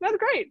to. That's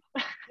great.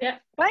 Yeah.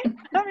 Right?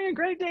 Having a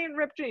great day in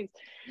ripped jeans.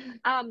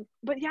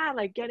 But yeah,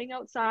 like getting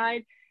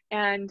outside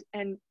and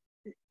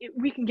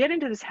we can get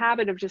into this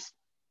habit of just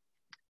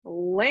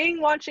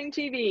watching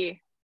TV,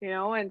 you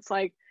know, and it's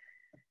like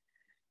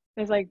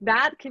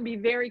that can be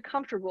very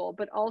comfortable,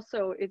 but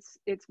also it's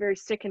very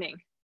sickening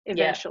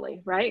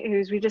eventually, right?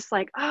 Because we just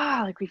like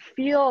we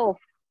feel,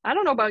 I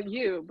don't know about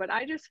you, but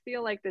I just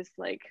feel like this,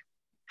 like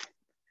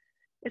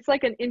it's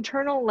like an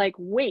internal like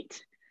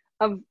weight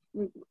of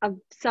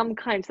some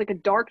kind. It's like a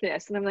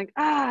darkness, and I'm like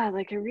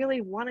like I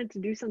really wanted to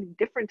do something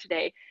different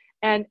today.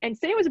 And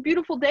say it was a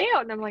beautiful day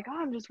out, and I'm like,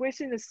 I'm just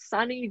wasting this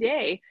sunny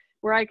day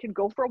where I could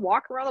go for a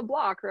walk around the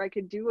block, or I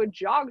could do a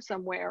jog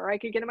somewhere, or I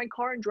could get in my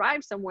car and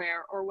drive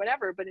somewhere or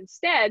whatever. But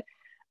instead,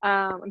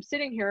 I'm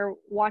sitting here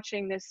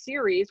watching this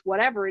series,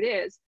 whatever it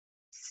is,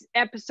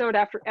 episode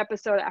after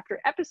episode after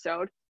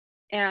episode.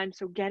 And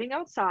so getting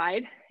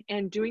outside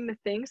and doing the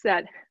things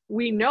that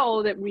we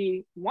know that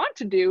we want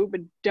to do,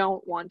 but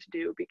don't want to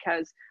do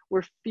because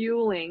we're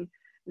fueling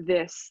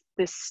this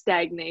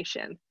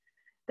stagnation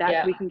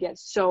that we can get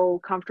so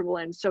comfortable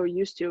and so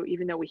used to,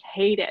 even though we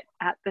hate it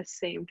at the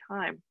same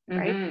time,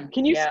 right?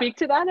 Can you speak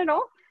to that at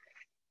all?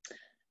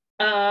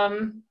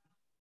 The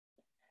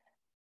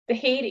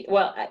hating,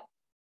 well,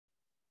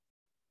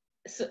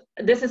 so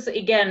this is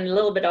again a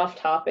little bit off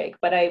topic,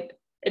 but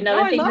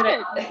another thing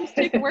that just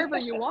take it wherever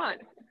you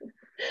want.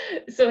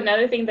 So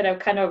another thing that I've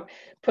kind of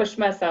pushed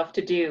myself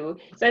to do,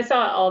 so I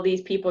saw all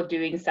these people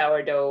doing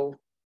sourdough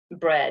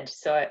bread.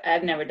 So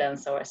I've never done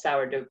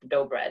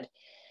sourdough bread.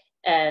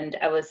 And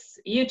I was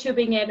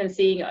YouTubing it and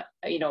seeing,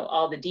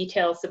 all the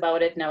details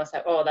about it. And I was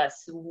like, oh,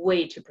 that's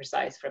way too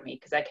precise for me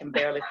because I can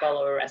barely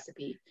follow a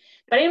recipe.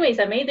 But anyways,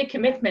 I made the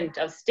commitment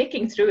of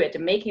sticking through it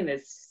and making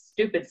this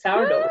stupid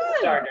sourdough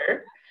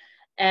starter.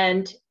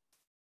 And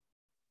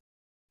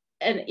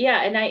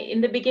yeah, and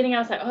in the beginning I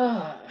was like,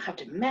 oh, I have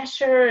to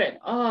measure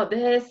and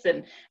this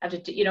and I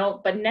have to,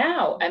 but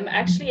now I'm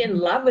actually in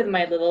love with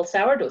my little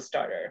sourdough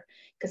starter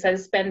because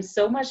I've spent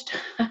so much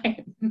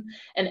time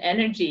and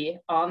energy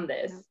on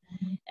this.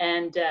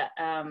 And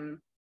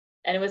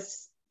it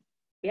was,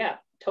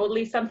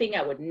 totally something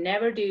I would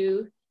never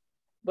do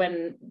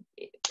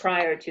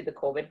prior to the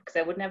COVID because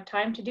I wouldn't have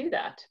time to do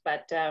that.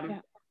 But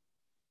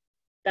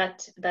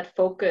that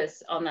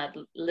focus on that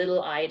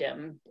little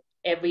item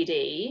every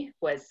day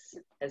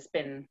has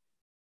been,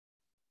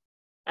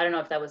 I don't know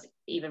if that was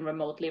even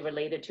remotely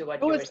related to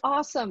what you were saying. It's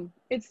awesome.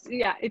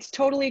 It's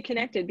totally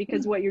connected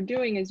because what you're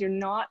doing is you're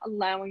not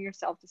allowing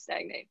yourself to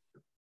stagnate.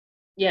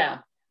 Yeah.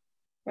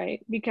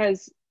 Right?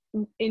 Because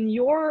in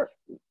your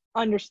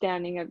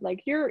understanding of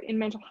like, you're in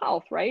mental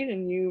health, right?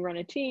 And you run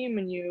a team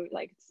and you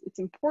like, it's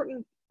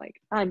important, like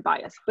I'm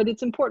biased, but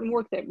it's important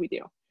work that we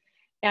do.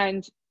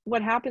 And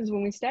what happens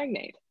when we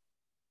stagnate?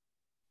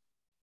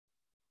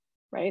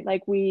 Right?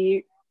 Like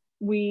we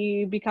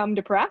become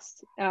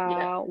depressed.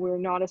 We're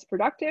not as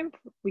productive.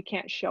 We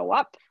can't show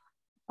up.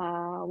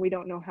 We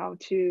don't know how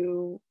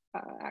to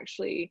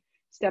actually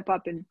step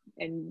up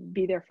and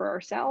be there for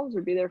ourselves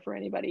or be there for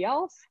anybody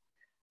else.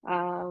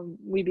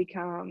 We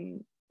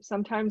become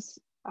sometimes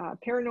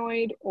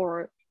paranoid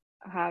or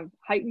have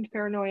heightened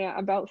paranoia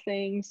about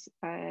things.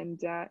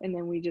 And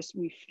then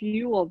we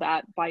fuel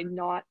that by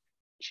not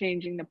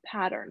changing the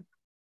pattern.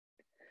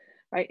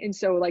 Right? And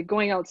so like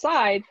going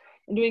outside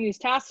and doing these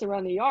tasks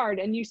around the yard,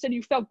 and you said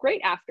you felt great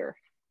after.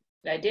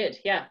 I did,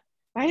 yeah.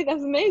 Right?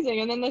 That's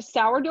amazing. And then the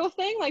sourdough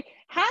thing, like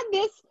had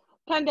this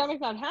pandemic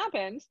not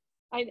happened,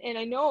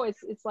 I know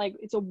it's like,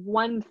 it's a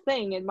one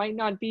thing. It might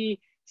not be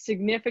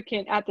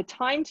significant at the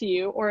time to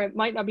you, or it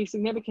might not be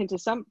significant to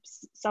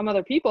some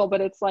other people,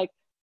 but it's like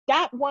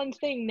that one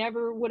thing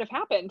never would have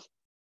happened.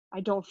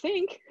 I don't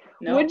think.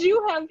 No. Would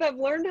you have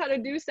learned how to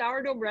do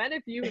sourdough bread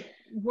if you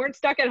weren't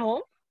stuck at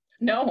home?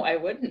 No, I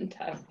wouldn't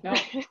have. No.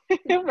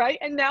 Right.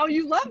 And now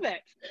you love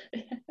it.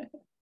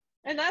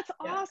 And that's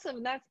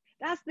awesome.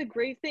 That's the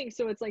great thing.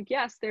 So it's like,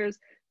 yes, there's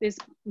this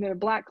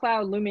black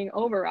cloud looming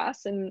over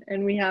us,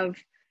 and we have,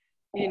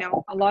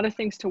 a lot of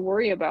things to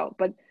worry about,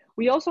 but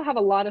we also have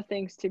a lot of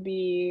things to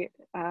be,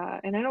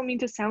 and I don't mean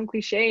to sound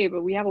cliche,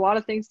 but we have a lot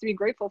of things to be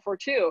grateful for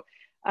too.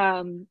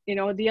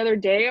 The other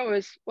day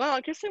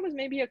I guess it was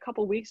maybe a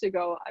couple weeks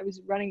ago, I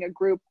was running a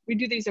group. We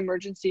do these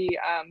emergency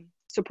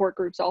support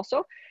groups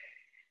also.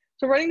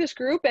 So running this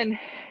group,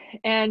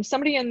 and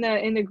somebody in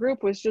the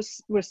group was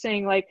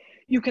saying like,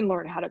 you can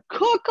learn how to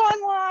cook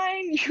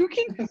online. You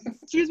can,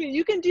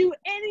 you can do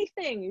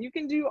anything. You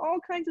can do all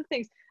kinds of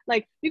things.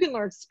 Like you can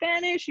learn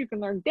Spanish, you can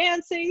learn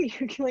dancing,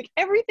 you can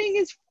everything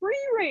is free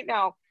right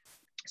now.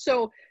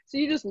 So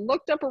you just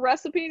looked up a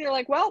recipe and you're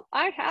like, well,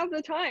 I have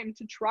the time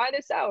to try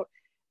this out.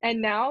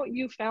 And now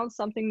you found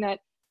something that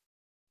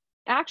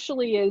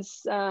actually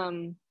is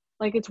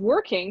like it's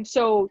working.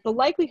 So the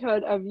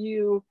likelihood of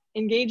you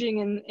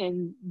engaging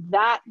in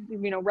that,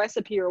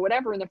 recipe or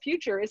whatever in the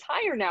future is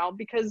higher now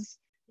because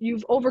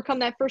you've overcome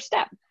that first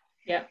step.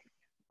 Yeah.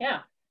 Yeah.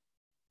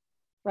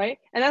 Right.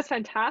 And that's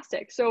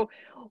fantastic. So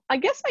I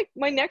guess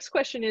my next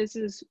question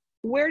is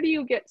where do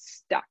you get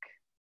stuck?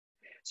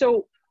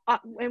 So,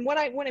 and what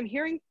I'm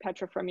hearing,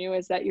 Petra, from you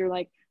is that you're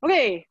like,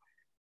 okay,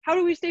 how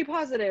do we stay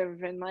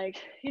positive? And like,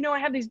 I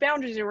have these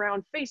boundaries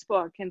around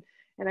Facebook and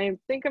I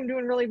think I'm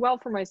doing really well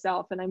for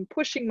myself, and I'm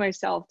pushing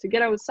myself to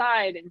get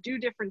outside and do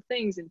different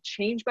things and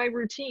change my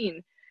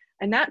routine.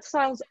 And that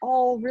sounds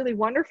all really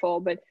wonderful,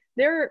 but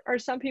there are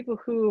some people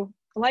who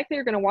likely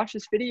are going to watch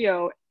this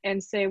video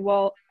and say,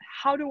 well,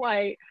 how do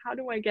I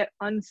get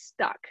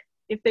unstuck?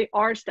 If they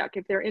are stuck,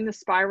 if they're in the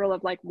spiral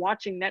of like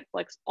watching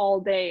Netflix all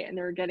day and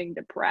they're getting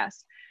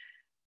depressed,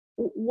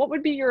 what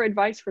would be your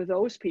advice for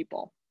those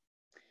people?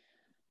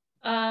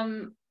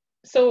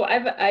 So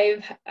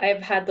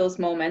I've had those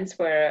moments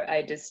where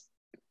I just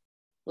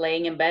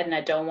laying in bed and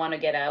I don't want to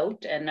get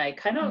out, and I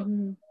kind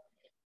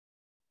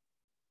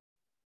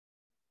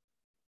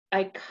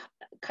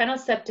of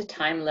set a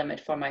time limit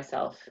for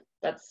myself.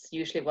 That's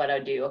usually what I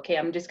do. Okay,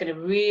 I'm just going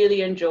to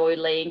really enjoy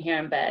laying here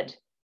in bed,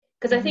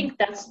 because I think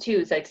that's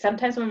too. It's like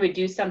sometimes when we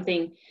do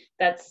something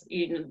that's,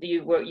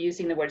 you were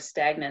using the word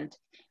stagnant,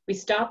 we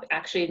stop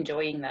actually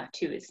enjoying that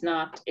too. It's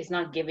not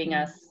giving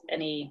us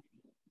any,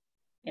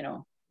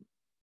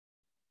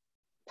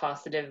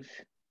 positive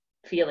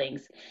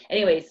feelings.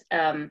 Anyways,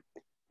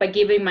 by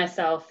giving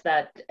myself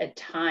that a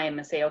time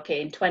and say,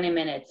 okay, in 20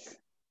 minutes,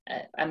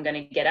 I'm going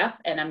to get up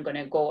and I'm going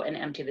to go and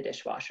empty the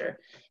dishwasher.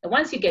 And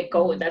once you get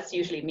going, that's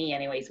usually me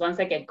anyways. Once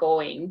I get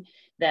going,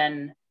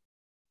 then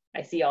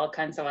I see all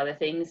kinds of other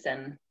things.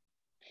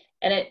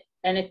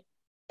 and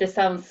this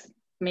sounds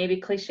maybe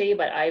cliche,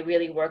 but I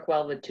really work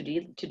well with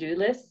to-do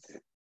lists.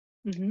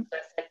 Mm-hmm. So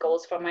I set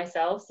goals for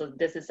myself. So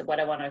this is what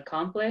I want to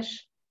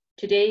accomplish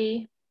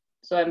today.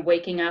 So I'm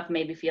waking up,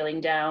 maybe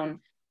feeling down,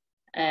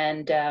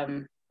 and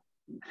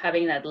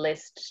having that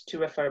list to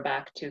refer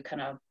back to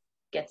kind of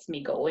gets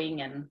me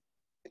going.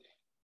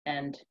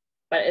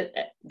 But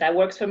that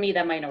works for me.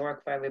 That might not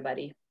work for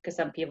everybody, because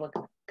some people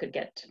could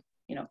get,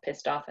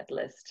 pissed off at the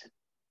list.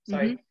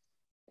 Sorry. Mm-hmm.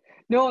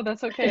 No,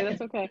 that's okay.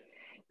 That's okay.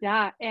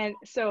 Yeah. And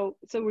so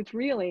it's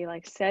really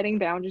like setting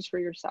boundaries for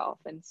yourself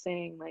and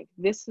saying like,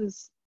 this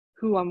is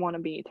who I want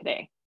to be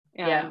today.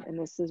 And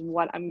this is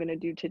what I'm going to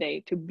do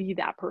today to be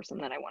that person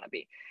that I want to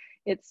be.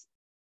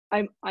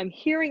 I'm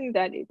hearing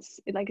that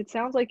it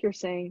sounds like you're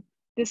saying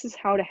this is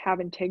how to have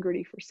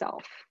integrity for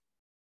self,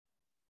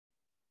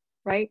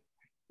 right?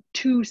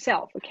 To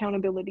self,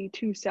 accountability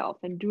to self,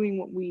 and doing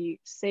what we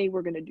say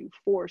we're going to do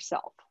for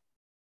self.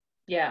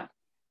 Yeah.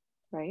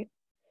 Right.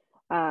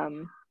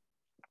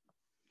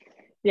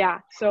 Yeah.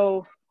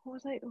 So I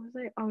was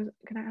going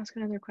to ask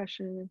another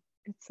question.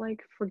 It's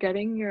like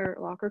forgetting your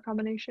locker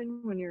combination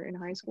when you're in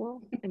high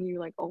school and you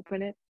like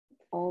open it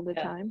all the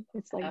time.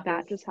 It's like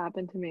that just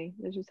happened to me.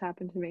 It just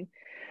happened to me.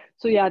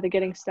 So yeah, the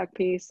getting stuck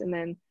piece, and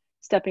then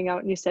stepping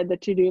out, and you said the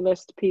to-do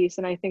list piece,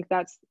 and I think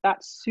that's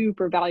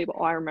super valuable.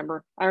 Oh, I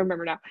remember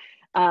now.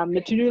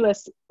 The to-do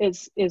list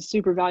is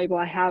super valuable.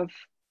 I have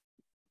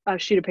a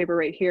sheet of paper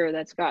right here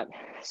that's got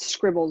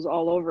scribbles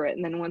all over it,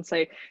 and then once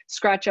I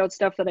scratch out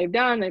stuff that I've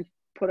done, I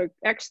put an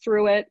X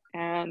through it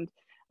and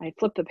I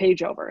flip the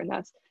page over, and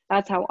that's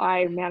how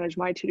I manage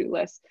my to-do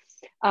list.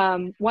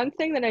 One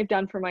thing that I've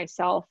done for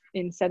myself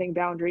in setting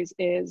boundaries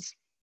is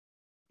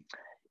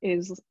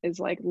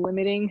like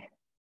limiting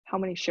how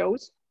many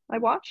shows I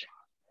watch.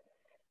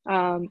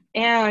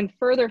 And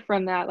further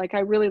from that, like I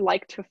really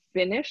like to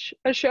finish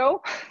a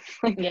show.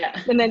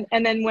 And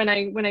then when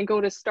I go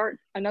to start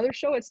another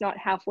show, it's not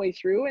halfway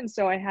through. And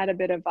so I had a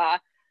bit of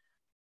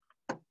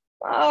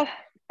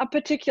a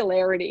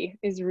particularity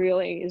is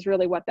really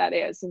what that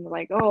is. And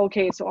like, oh,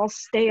 okay, so I'll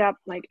stay up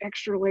like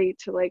extra late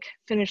to like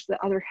finish the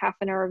other half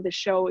an hour of the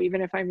show, even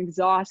if I'm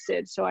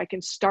exhausted, so I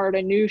can start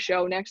a new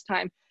show next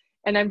time.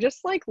 And I'm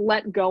just like,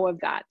 let go of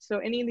that. So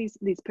any of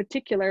these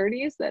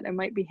particularities that I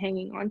might be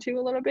hanging on to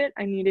a little bit,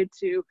 I needed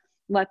to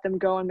let them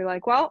go and be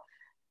like, well,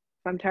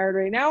 if I'm tired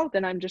right now,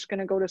 then I'm just going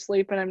to go to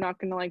sleep, and I'm not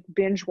going to like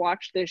binge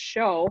watch this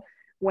show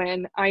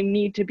when I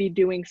need to be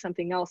doing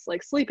something else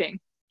like sleeping.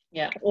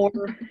 Yeah. Or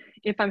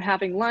if I'm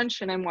having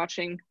lunch and I'm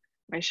watching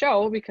my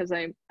show because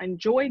I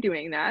enjoy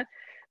doing that,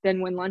 then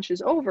when lunch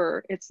is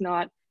over, it's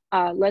not,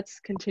 let's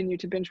continue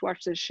to binge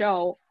watch this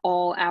show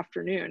all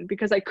afternoon,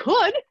 because I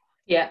could.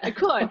 Yeah, I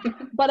could,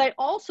 but I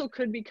also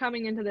could be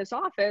coming into this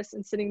office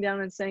and sitting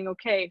down and saying,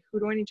 okay, who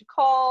do I need to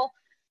call?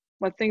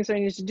 What things do I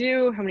need to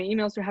do? How many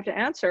emails do I have to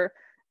answer?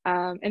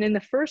 And in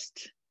the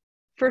first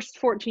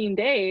 14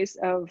 days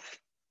of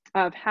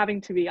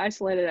having to be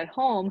isolated at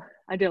home,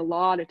 I did a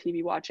lot of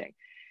TV watching.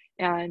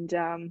 And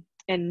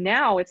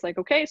now it's like,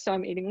 okay, so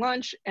I'm eating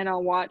lunch and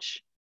I'll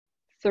watch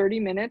 30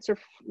 minutes or,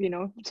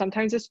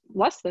 sometimes it's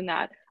less than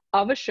that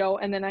of a show,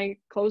 and then I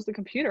close the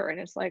computer and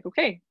it's like,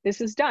 okay,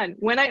 this is done.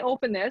 When I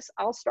open this,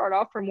 I'll start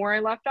off from where I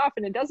left off,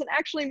 and it doesn't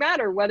actually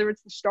matter whether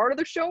it's the start of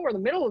the show or the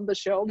middle of the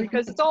show,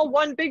 because it's all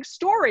one big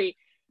story,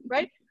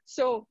 right?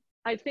 So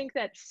I think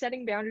that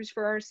setting boundaries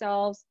for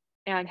ourselves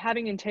and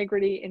having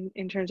integrity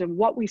in terms of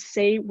what we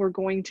say we're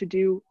going to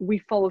do, we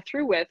follow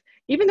through with,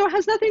 even though it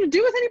has nothing to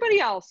do with anybody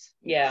else.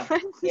 Yeah.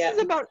 This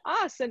is about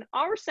us and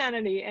our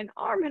sanity and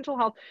our mental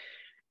health.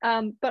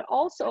 But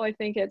also I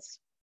think it's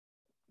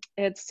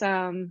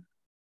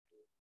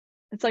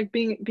like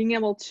being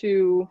able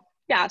to,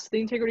 so the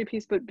integrity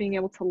piece, but being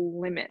able to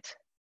limit,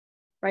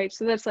 right?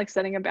 So that's like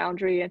setting a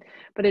boundary,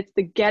 but it's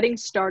the getting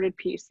started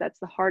piece that's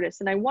the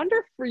hardest. And I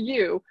wonder for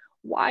you,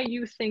 why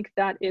you think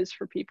that is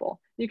for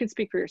people. You can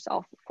speak for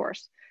yourself, of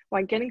course,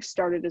 why getting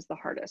started is the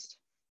hardest.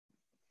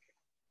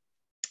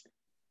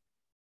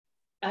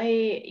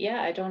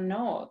 I don't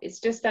know. It's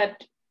just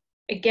that,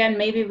 again,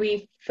 maybe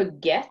we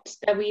forget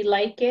that we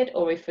like it,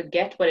 or we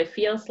forget what it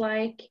feels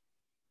like.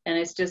 And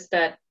it's just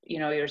that,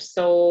 you're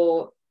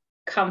so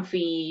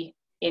comfy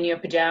in your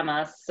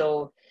pajamas.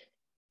 So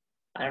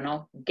I don't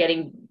know,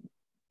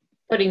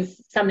 putting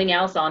something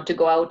else on to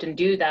go out and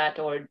do that,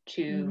 or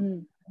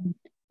to,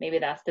 maybe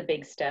that's the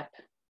big step.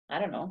 I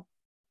don't know.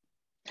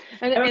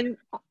 And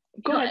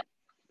go ahead.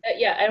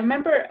 Yeah, I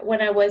remember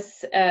when I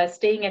was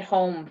staying at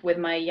home with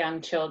my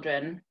young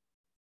children,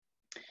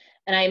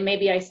 and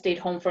I stayed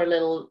home for a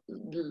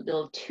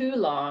little too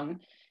long,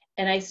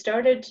 and I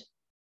started,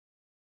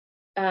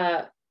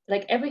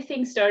 like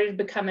everything started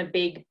to become a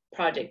big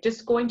project.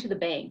 Just going to the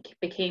bank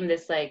became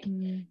this like,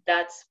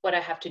 that's what I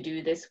have to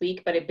do this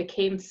week. But it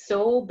became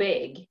so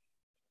big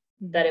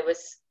that it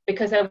was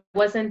because I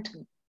wasn't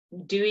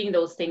doing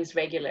those things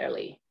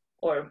regularly,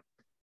 or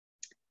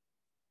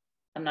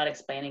I'm not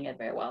explaining it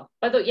very well.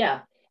 But yeah,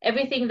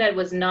 everything that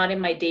was not in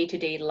my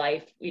day-to-day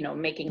life, you know,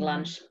 making Mm-hmm.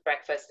 lunch,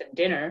 breakfast, and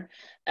dinner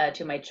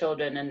to my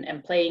children,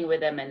 and playing with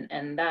them,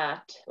 and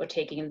that, or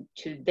taking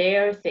to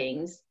their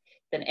things,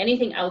 then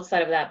anything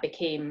outside of that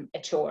became a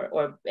chore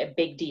or a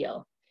big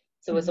deal.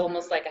 So it was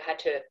almost like I had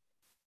to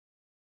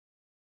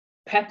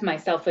prep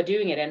myself for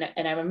doing it.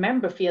 And I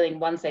remember feeling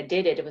once I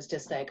did it, it was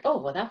just like, oh,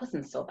 well, that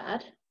wasn't so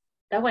bad.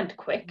 That went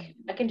quick.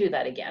 I can do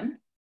that again.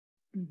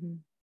 Mm-hmm.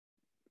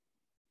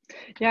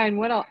 Yeah, and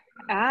what I'll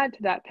add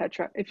to that,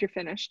 Petra, if you're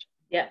finished.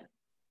 Yeah.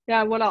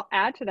 Yeah, what I'll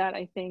add to that,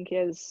 I think,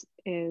 is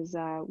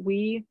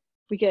we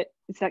get,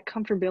 it's that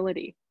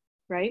comfortability,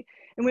 right?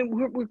 And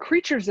we're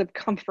creatures of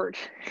comfort,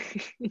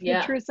 in the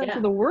Yeah. true sense Yeah.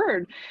 of the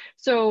word.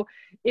 So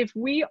if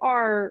we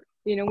are,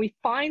 you know, we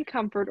find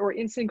comfort or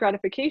instant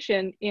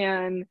gratification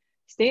in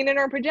staying in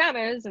our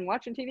pajamas and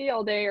watching TV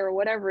all day or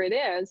whatever it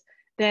is,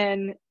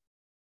 then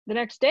the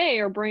next day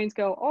our brains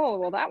go, oh,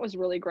 well, that was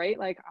really great.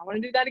 Like, I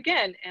want to do that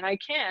again. And I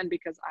can,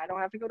 because I don't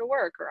have to go to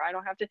work, or I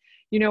don't have to,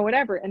 you know,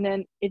 whatever. And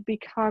then it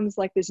becomes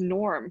like this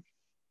norm.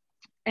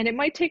 And it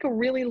might take a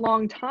really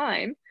long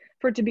time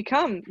for it to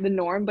become the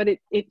norm, but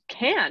it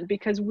can,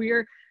 because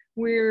we're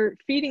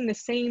feeding the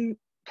same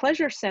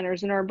pleasure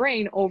centers in our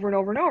brain over and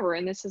over and over.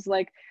 And this is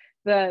like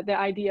the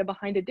idea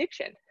behind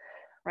addiction,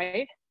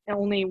 right?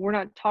 Only we're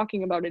not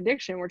talking about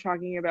addiction, we're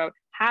talking about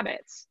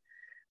habits.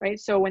 Right.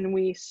 So when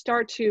we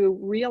start to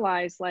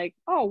realize, like,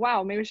 oh,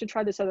 wow, maybe I should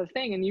try this other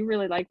thing. And you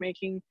really like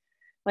making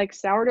like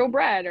sourdough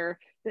bread, or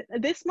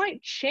this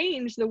might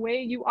change the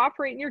way you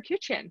operate in your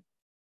kitchen.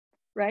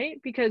 Right.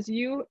 Because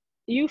you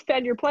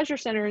fed your pleasure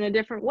center in a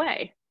different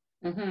way.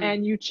 Mm-hmm.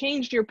 And you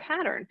changed your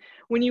pattern.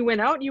 When you went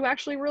out, you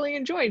actually really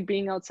enjoyed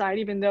being outside,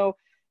 even though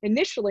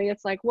initially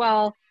it's like,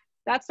 well,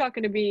 that's not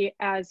going to be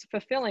as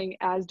fulfilling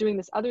as doing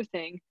this other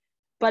thing.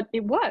 But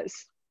it was.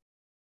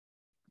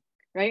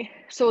 Right.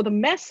 So the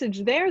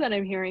message there that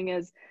I'm hearing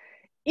is,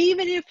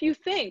 even if you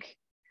think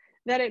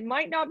that it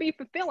might not be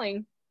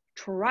fulfilling,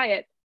 try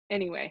it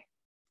anyway.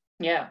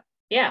 Yeah.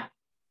 Yeah.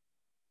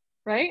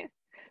 Right.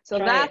 So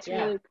Try that's it.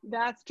 Yeah. really,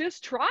 that's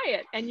just try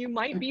it, and you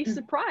might be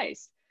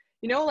surprised.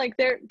 You know, like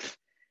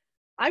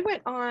I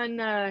went on,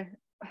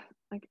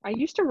 like, I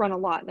used to run a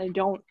lot, and I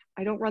don't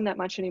run that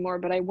much anymore,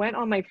 but I went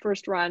on my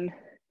first run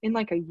in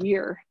like a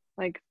year,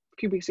 like a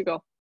few weeks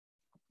ago.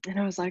 And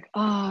I was like,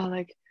 oh,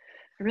 like,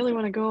 I really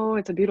want to go.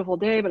 It's a beautiful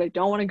day, but I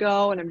don't want to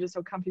go. And I'm just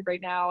so comfy right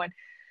now.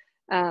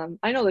 And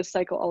I know this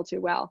cycle all too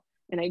well.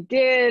 And I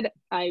did.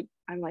 I'm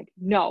like,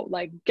 no,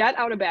 like, get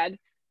out of bed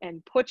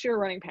and put your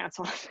running pants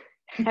on.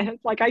 And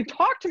it's like, I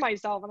talked to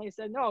myself and I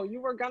said, no,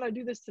 you were going to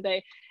do this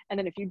today. And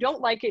then if you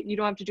don't like it, you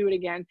don't have to do it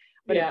again.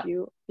 But Yeah. if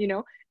you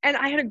know, and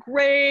I had a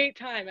great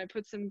time. I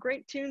put some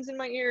great tunes in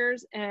my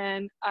ears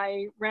and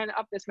I ran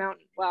up this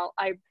mountain. Well,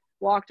 I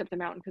walked up the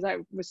mountain because I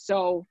was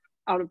so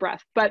out of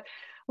breath, but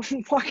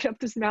walking up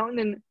this mountain,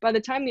 and by the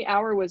time the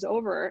hour was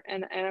over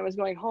and I was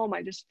going home,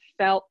 I just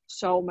felt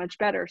so much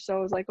better. So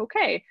I was like,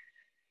 okay,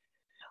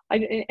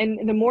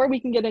 and the more we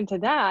can get into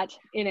that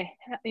in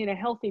a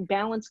healthy,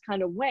 balanced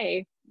kind of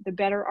way, the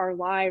better our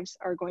lives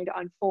are going to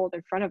unfold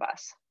in front of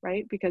us,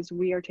 right? Because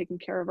we are taking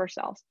care of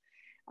ourselves.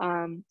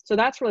 So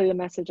that's really the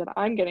message that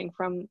I'm getting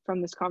from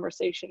this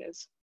conversation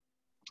is,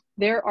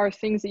 there are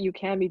things that you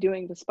can be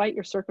doing despite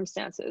your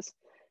circumstances,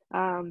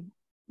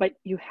 but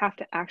you have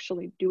to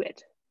actually do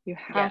it. You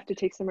have to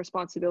take some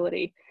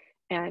responsibility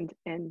and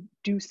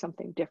do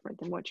something different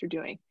than what you're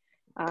doing.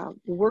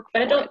 Work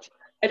But for it.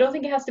 I don't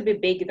think it has to be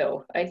big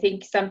though. I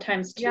think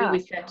sometimes too, we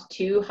set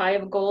too high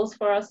of goals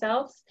for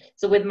ourselves.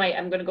 So with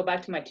I'm going to go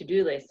back to my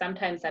to-do list.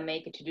 Sometimes I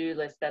make a to-do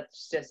list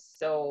that's just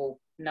so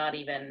not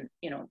even,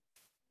 you know,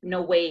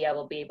 no way I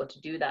will be able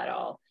to do that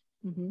all.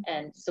 Mm-hmm.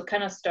 And so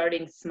kind of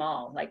starting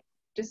small, like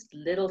just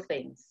little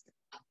things.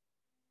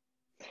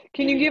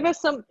 Can you give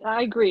us some,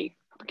 I agree.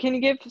 Can you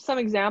give some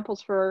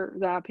examples for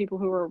the people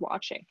who are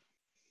watching?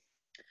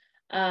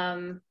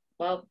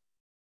 Well,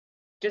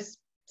 just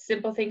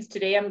simple things.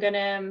 Today I'm going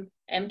to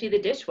empty the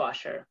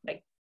dishwasher,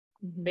 like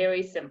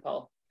very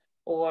simple.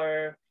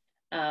 Or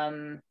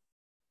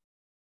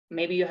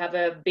maybe you have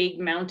a big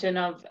mountain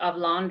of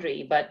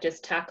laundry, but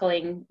just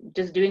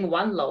doing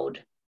one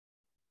load.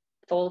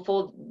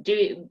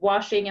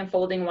 Washing and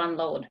folding one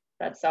load.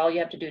 That's all you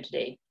have to do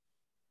today.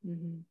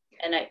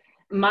 And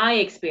my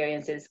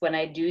experience is when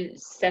I do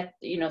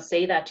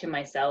say that to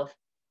myself,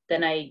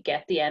 then I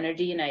get the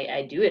energy and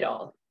I do it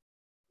all.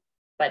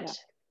 But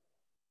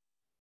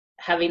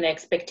having the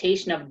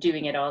expectation of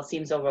doing it all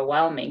seems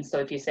overwhelming. So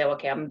if you say,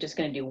 okay, I'm just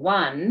going to do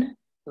one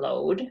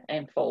load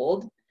and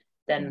fold,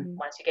 then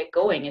once you get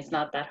going, it's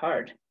not that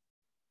hard.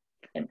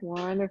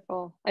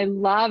 Wonderful. I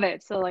love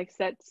it. So like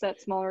set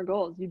smaller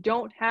goals. You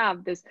don't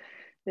have this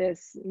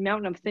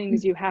mountain of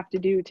things you have to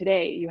do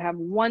today. You have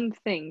one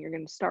thing you're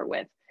going to start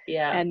with.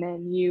 Yeah. And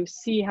then you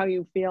see how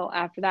you feel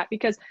after that.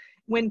 Because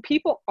when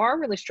people are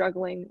really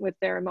struggling with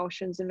their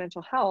emotions and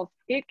mental health,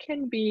 it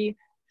can be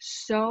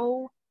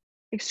so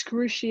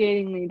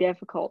excruciatingly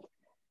difficult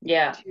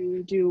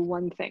to do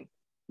one thing.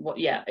 Well,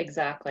 yeah,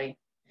 exactly.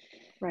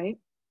 Right?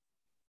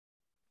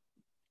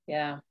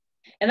 Yeah.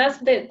 And that's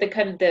the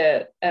kind of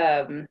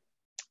the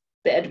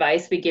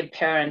advice we give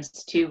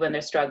parents too when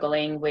they're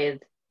struggling with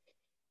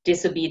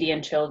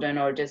disobedient children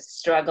or just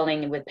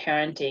struggling with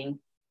parenting.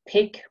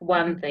 Pick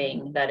one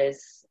thing that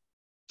is,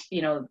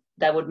 you know,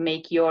 that would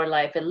make your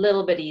life a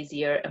little bit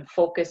easier, and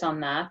focus on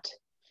that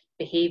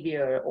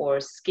behavior or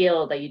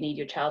skill that you need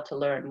your child to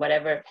learn,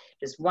 whatever,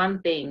 just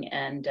one thing,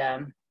 and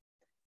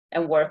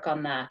work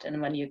on that.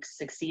 And when you've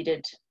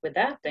succeeded with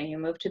that, then you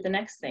move to the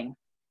next thing.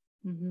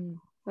 Mm-hmm.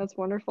 That's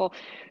wonderful.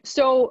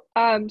 So,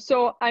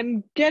 so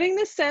I'm getting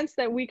the sense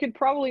that we could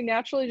probably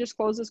naturally just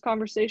close this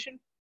conversation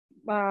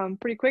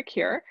pretty quick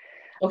here.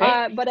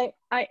 Okay. But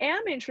I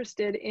am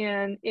interested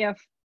in if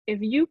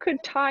you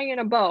could tie in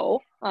a bow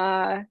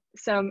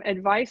some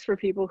advice for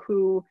people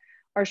who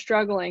are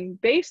struggling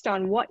based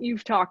on what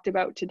you've talked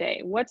about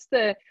today. What's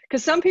the,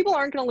 because some people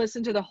aren't going to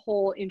listen to the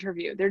whole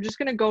interview. They're just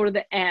going to go to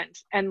the end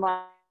and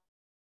like.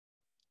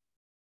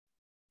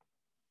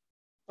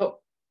 Oh,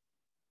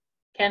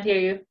 can't hear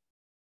you.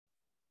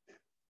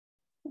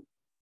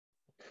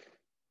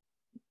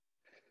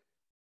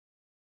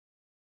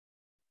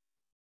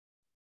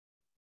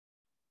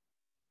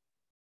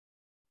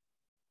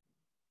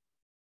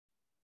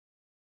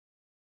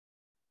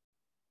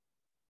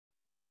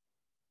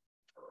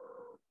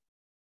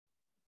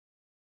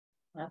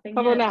 Nothing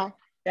How about yet.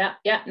 now?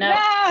 Yeah, no.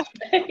 Yeah!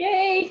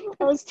 Yay!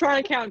 I was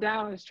trying to count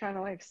down. I was trying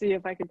to like see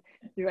if I could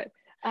do it.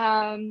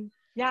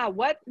 Yeah,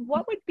 what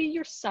would be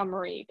your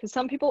summary? Because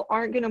some people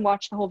aren't going to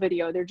watch the whole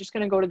video. They're just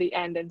going to go to the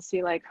end and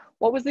see like,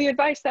 what was the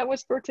advice that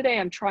was for today?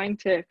 I'm trying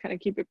to kind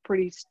of keep it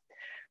pretty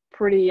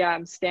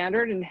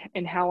standard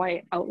in how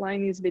I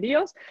outline these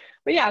videos.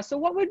 But yeah, so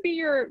what would be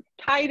your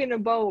tied in a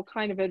bow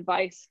kind of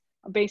advice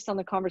based on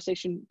the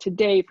conversation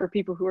today for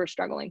people who are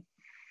struggling?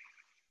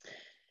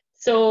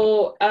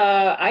 So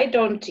I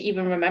don't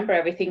even remember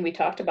everything we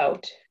talked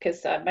about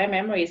because my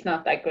memory is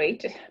not that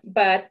great.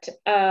 But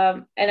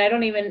and I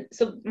don't even,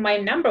 so my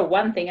number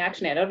one thing,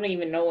 actually, I don't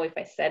even know if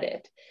I said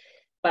it,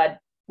 but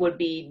would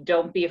be,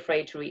 don't be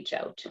afraid to reach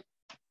out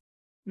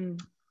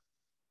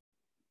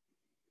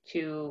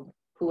to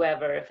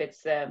whoever, if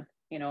it's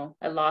you know,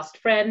 a lost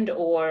friend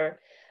or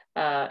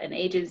an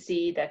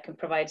agency that can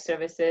provide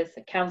services,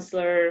 a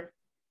counselor,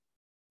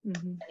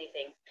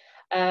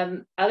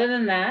 anything. Other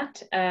than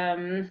that,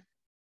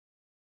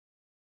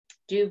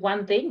 do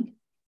one thing.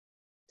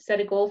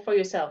 Set a goal for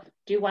yourself.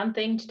 Do one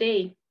thing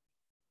today,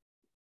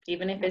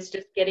 even if it's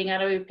just getting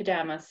out of your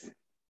pajamas.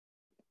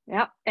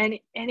 Yeah, and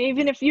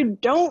even if you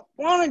don't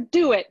want to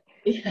do it,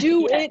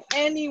 do it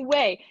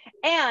anyway.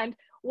 And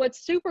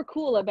what's super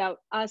cool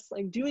about us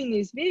like doing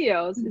these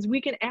videos is we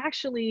can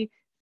actually,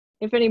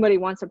 if anybody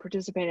wants to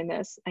participate in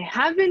this, I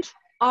haven't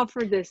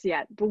offered this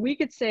yet, but we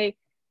could say,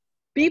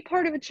 be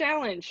part of a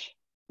challenge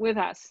with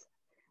us.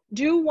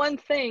 Do one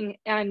thing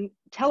and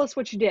tell us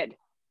what you did.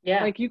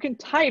 Yeah. Like you can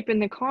type in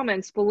the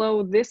comments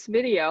below this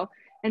video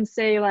and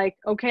say like,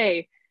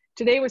 okay,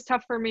 today was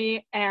tough for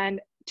me,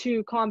 and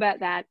to combat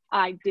that,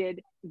 I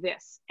did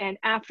this. And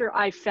after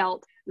I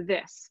felt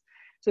this.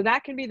 So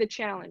that can be the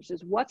challenge,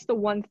 is what's the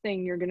one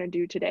thing you're going to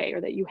do today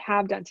or that you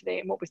have done today,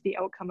 and what was the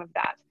outcome of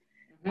that?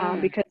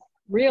 Because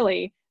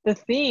really the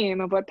theme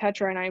of what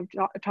Petra and I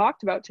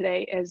talked about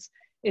today is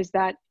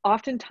that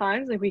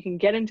oftentimes like we can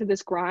get into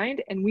this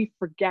grind and we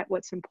forget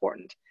what's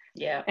important.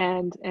 Yeah.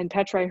 And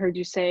Petra, I heard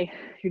you say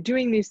you're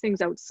doing these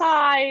things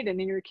outside and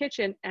in your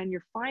kitchen, and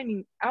you're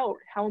finding out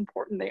how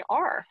important they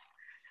are,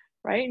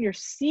 right? And you're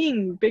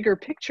seeing bigger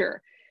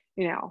picture,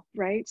 you know,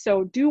 right?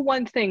 So do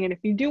one thing, and if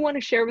you do want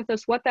to share with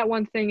us what that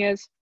one thing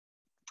is,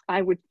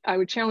 I would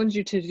challenge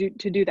you to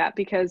do that,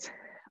 because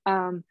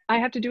I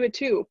have to do it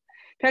too.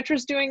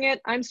 Petra's doing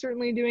it. I'm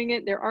certainly doing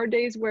it. There are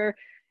days where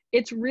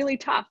it's really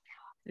tough.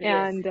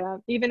 And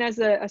even as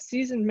a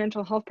seasoned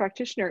mental health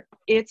practitioner,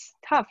 it's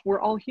tough.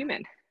 We're all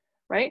human,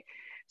 right?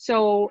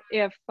 So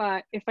if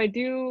I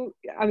do,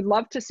 I would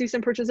love to see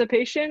some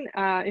participation.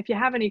 If you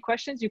have any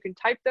questions, you can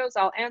type those.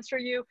 I'll answer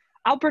you.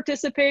 I'll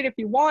participate if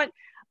you want.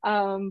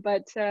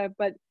 But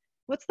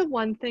what's the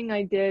one thing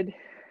I did?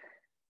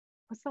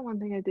 What's the one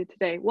thing I did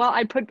today? Well,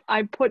 I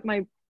put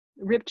my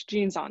ripped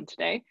jeans on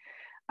today,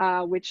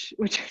 which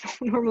I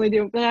don't normally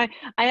do. But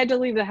I had to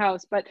leave the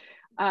house. But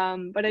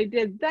I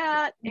did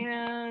that.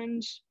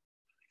 And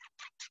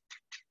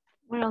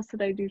what else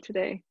did I do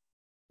today?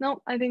 No,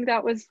 I think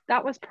that was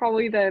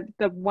probably the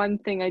one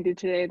thing I did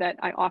today that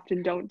I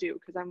often don't do,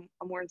 because I'm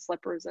wearing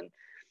slippers and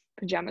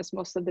pajamas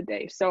most of the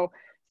day. So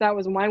that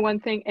was my one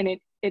thing, and it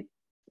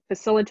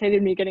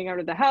facilitated me getting out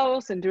of the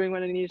house and doing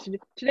what I needed to do.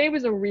 Today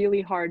was a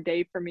really hard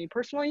day for me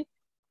personally,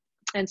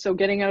 and so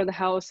getting out of the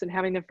house and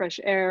having the fresh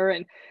air,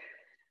 and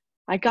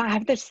I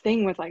have this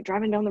thing with like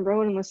driving down the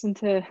road and listening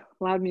to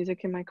loud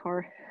music in my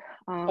car.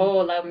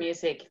 Loud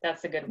music,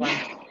 that's a good one.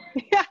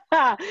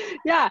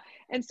 Yeah.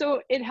 And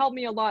so it helped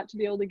me a lot to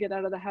be able to get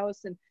out of the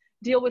house and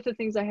deal with the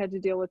things I had to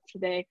deal with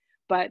today.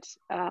 But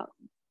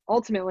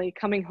ultimately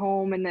coming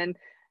home and then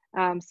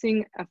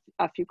seeing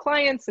a few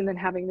clients and then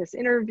having this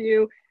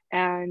interview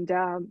and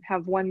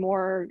have one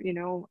more, you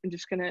know, I'm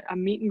just gonna a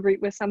meet and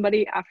greet with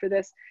somebody after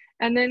this,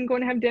 and then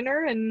going to have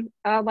dinner and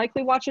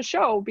likely watch a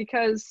show,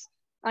 because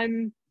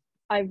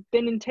I've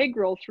been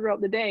integral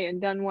throughout the day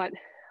and done what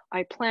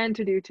I plan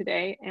to do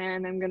today,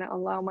 and I'm gonna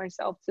allow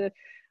myself to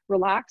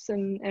relax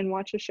and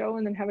watch a show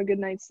and then have a good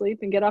night's sleep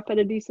and get up at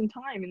a decent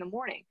time in the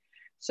morning.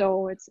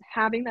 So it's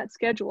having that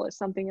schedule is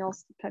something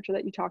else, Petra,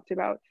 that you talked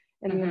about,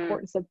 and the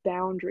importance of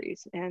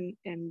boundaries and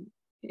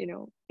you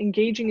know,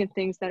 engaging in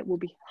things that will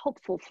be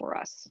helpful for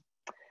us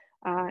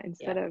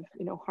instead of,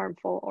 you know,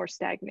 harmful or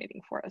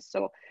stagnating for us.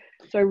 So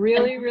I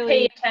really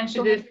pay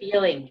attention to the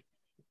feeling,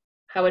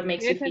 how it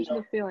makes you feel. Pay attention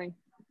to the feeling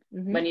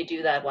when you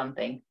do that one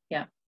thing.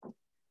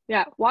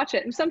 Yeah, watch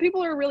it. And some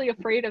people are really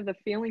afraid of the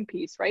feeling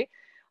piece, right?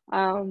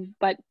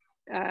 But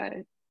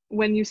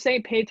when you say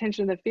pay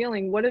attention to the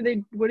feeling, what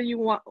do you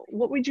want?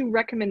 What would you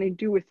recommend they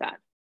do with that?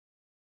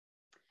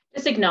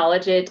 Just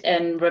acknowledge it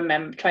and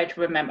try to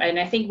remember. And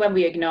I think when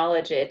we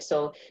acknowledge it,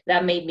 so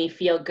that made me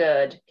feel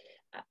good,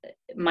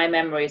 my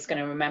memory is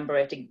going to remember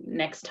it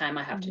next time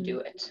I have to do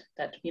it.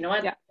 That, you know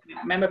what? Yeah.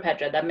 Remember,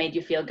 Petra, that made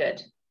you feel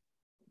good.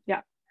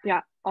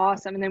 Yeah.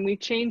 Awesome. And then we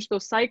change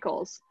those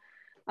cycles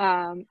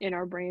in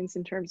our brains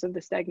in terms of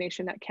the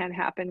stagnation that can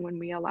happen when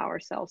we allow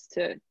ourselves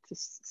to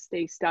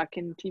stay stuck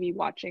in TV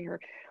watching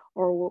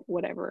or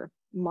whatever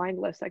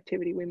mindless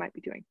activity we might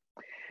be doing.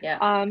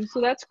 Yeah.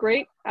 So that's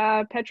great.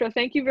 Petra,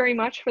 thank you very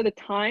much for the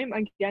time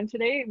again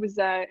today. It was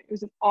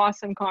an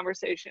awesome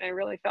conversation. I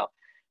really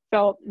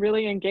felt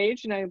really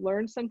engaged, and I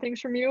learned some things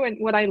from you. And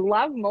what I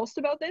love most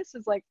about this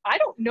is, like, I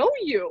don't know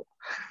you.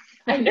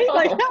 I know.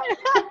 Like,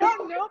 I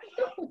don't know.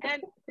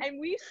 And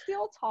we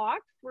still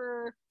talked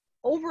for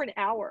over an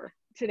hour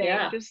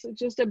today,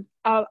 just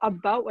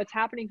about what's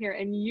happening here.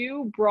 And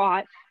you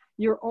brought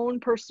your own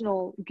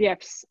personal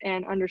gifts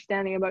and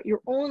understanding about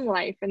your own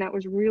life, and that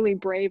was really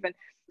brave. And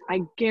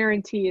I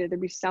guarantee you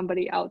there'll be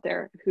somebody out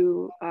there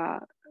who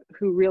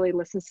really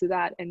listens to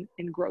that and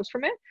grows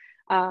from it.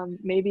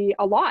 Maybe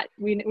a lot.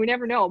 We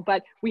never know.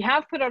 But we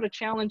have put out a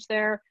challenge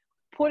there.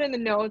 Put in the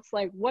notes,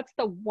 like, what's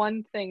the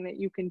one thing that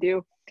you can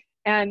do?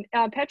 And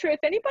Petra, if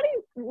anybody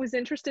was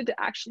interested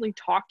to actually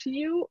talk to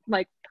you,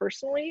 like,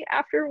 personally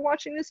after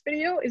watching this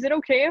video, is it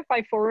okay if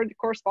I forward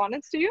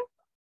correspondence to you?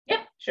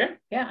 Yeah, sure.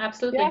 Yeah,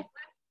 absolutely.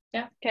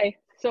 Yeah. Okay.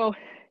 So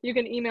you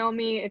can email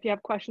me if you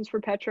have questions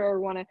for Petra or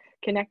want to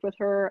connect with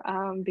her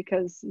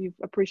because you've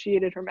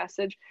appreciated her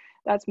message.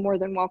 That's more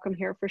than welcome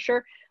here for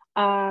sure.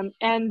 And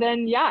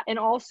then, and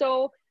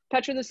also,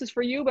 Petra, this is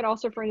for you, but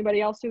also for anybody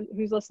else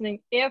who's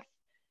listening. If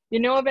you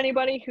know of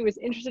anybody who is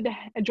interested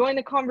to join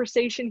the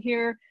conversation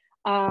here,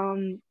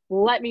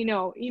 let me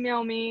know.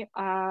 Email me,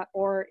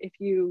 or if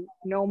you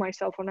know my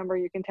cell phone number,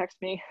 you can text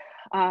me.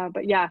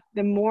 But yeah,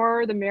 the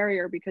more the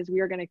merrier, because we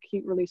are going to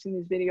keep releasing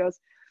these videos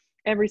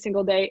every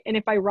single day. And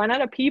if I run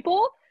out of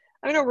people,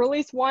 I'm going to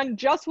release one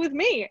just with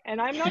me, and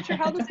I'm not sure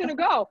how this is going to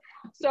go.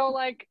 So,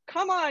 like,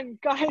 come on,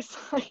 guys.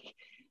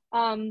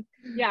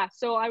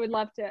 So I would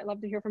love to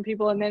hear from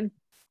people. And then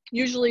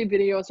usually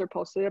videos are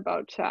posted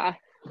about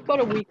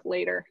a week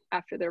later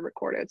after they're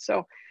recorded.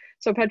 So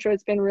Petra,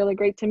 it's been really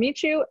great to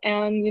meet you,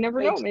 and you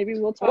never know, maybe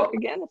we'll talk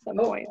again at some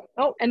point.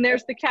 Oh, and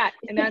there's the cat,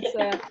 and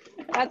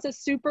that's a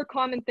super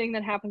common thing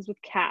that happens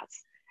with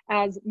cats,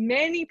 as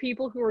many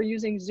people who are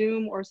using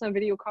Zoom or some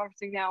video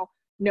conferencing now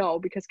know,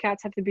 because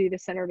cats have to be the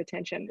center of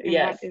attention, and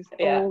that is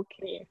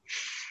okay.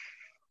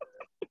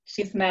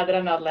 She's mad that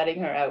I'm not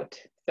letting her out,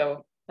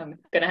 so I'm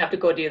gonna have to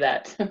go do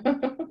that.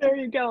 There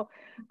you go.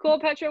 Cool,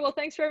 Petra. Well,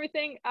 thanks for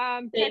everything.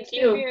 Thank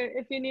you.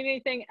 If you need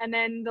anything, and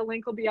then the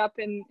link will be up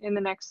in the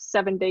next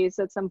 7 days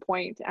at some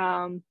point.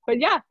 But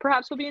yeah,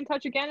 perhaps we'll be in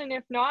touch again. And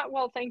if not,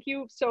 well, thank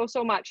you so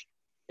much.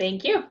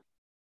 Thank you.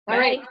 All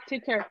right.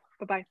 Take care.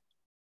 Bye-bye.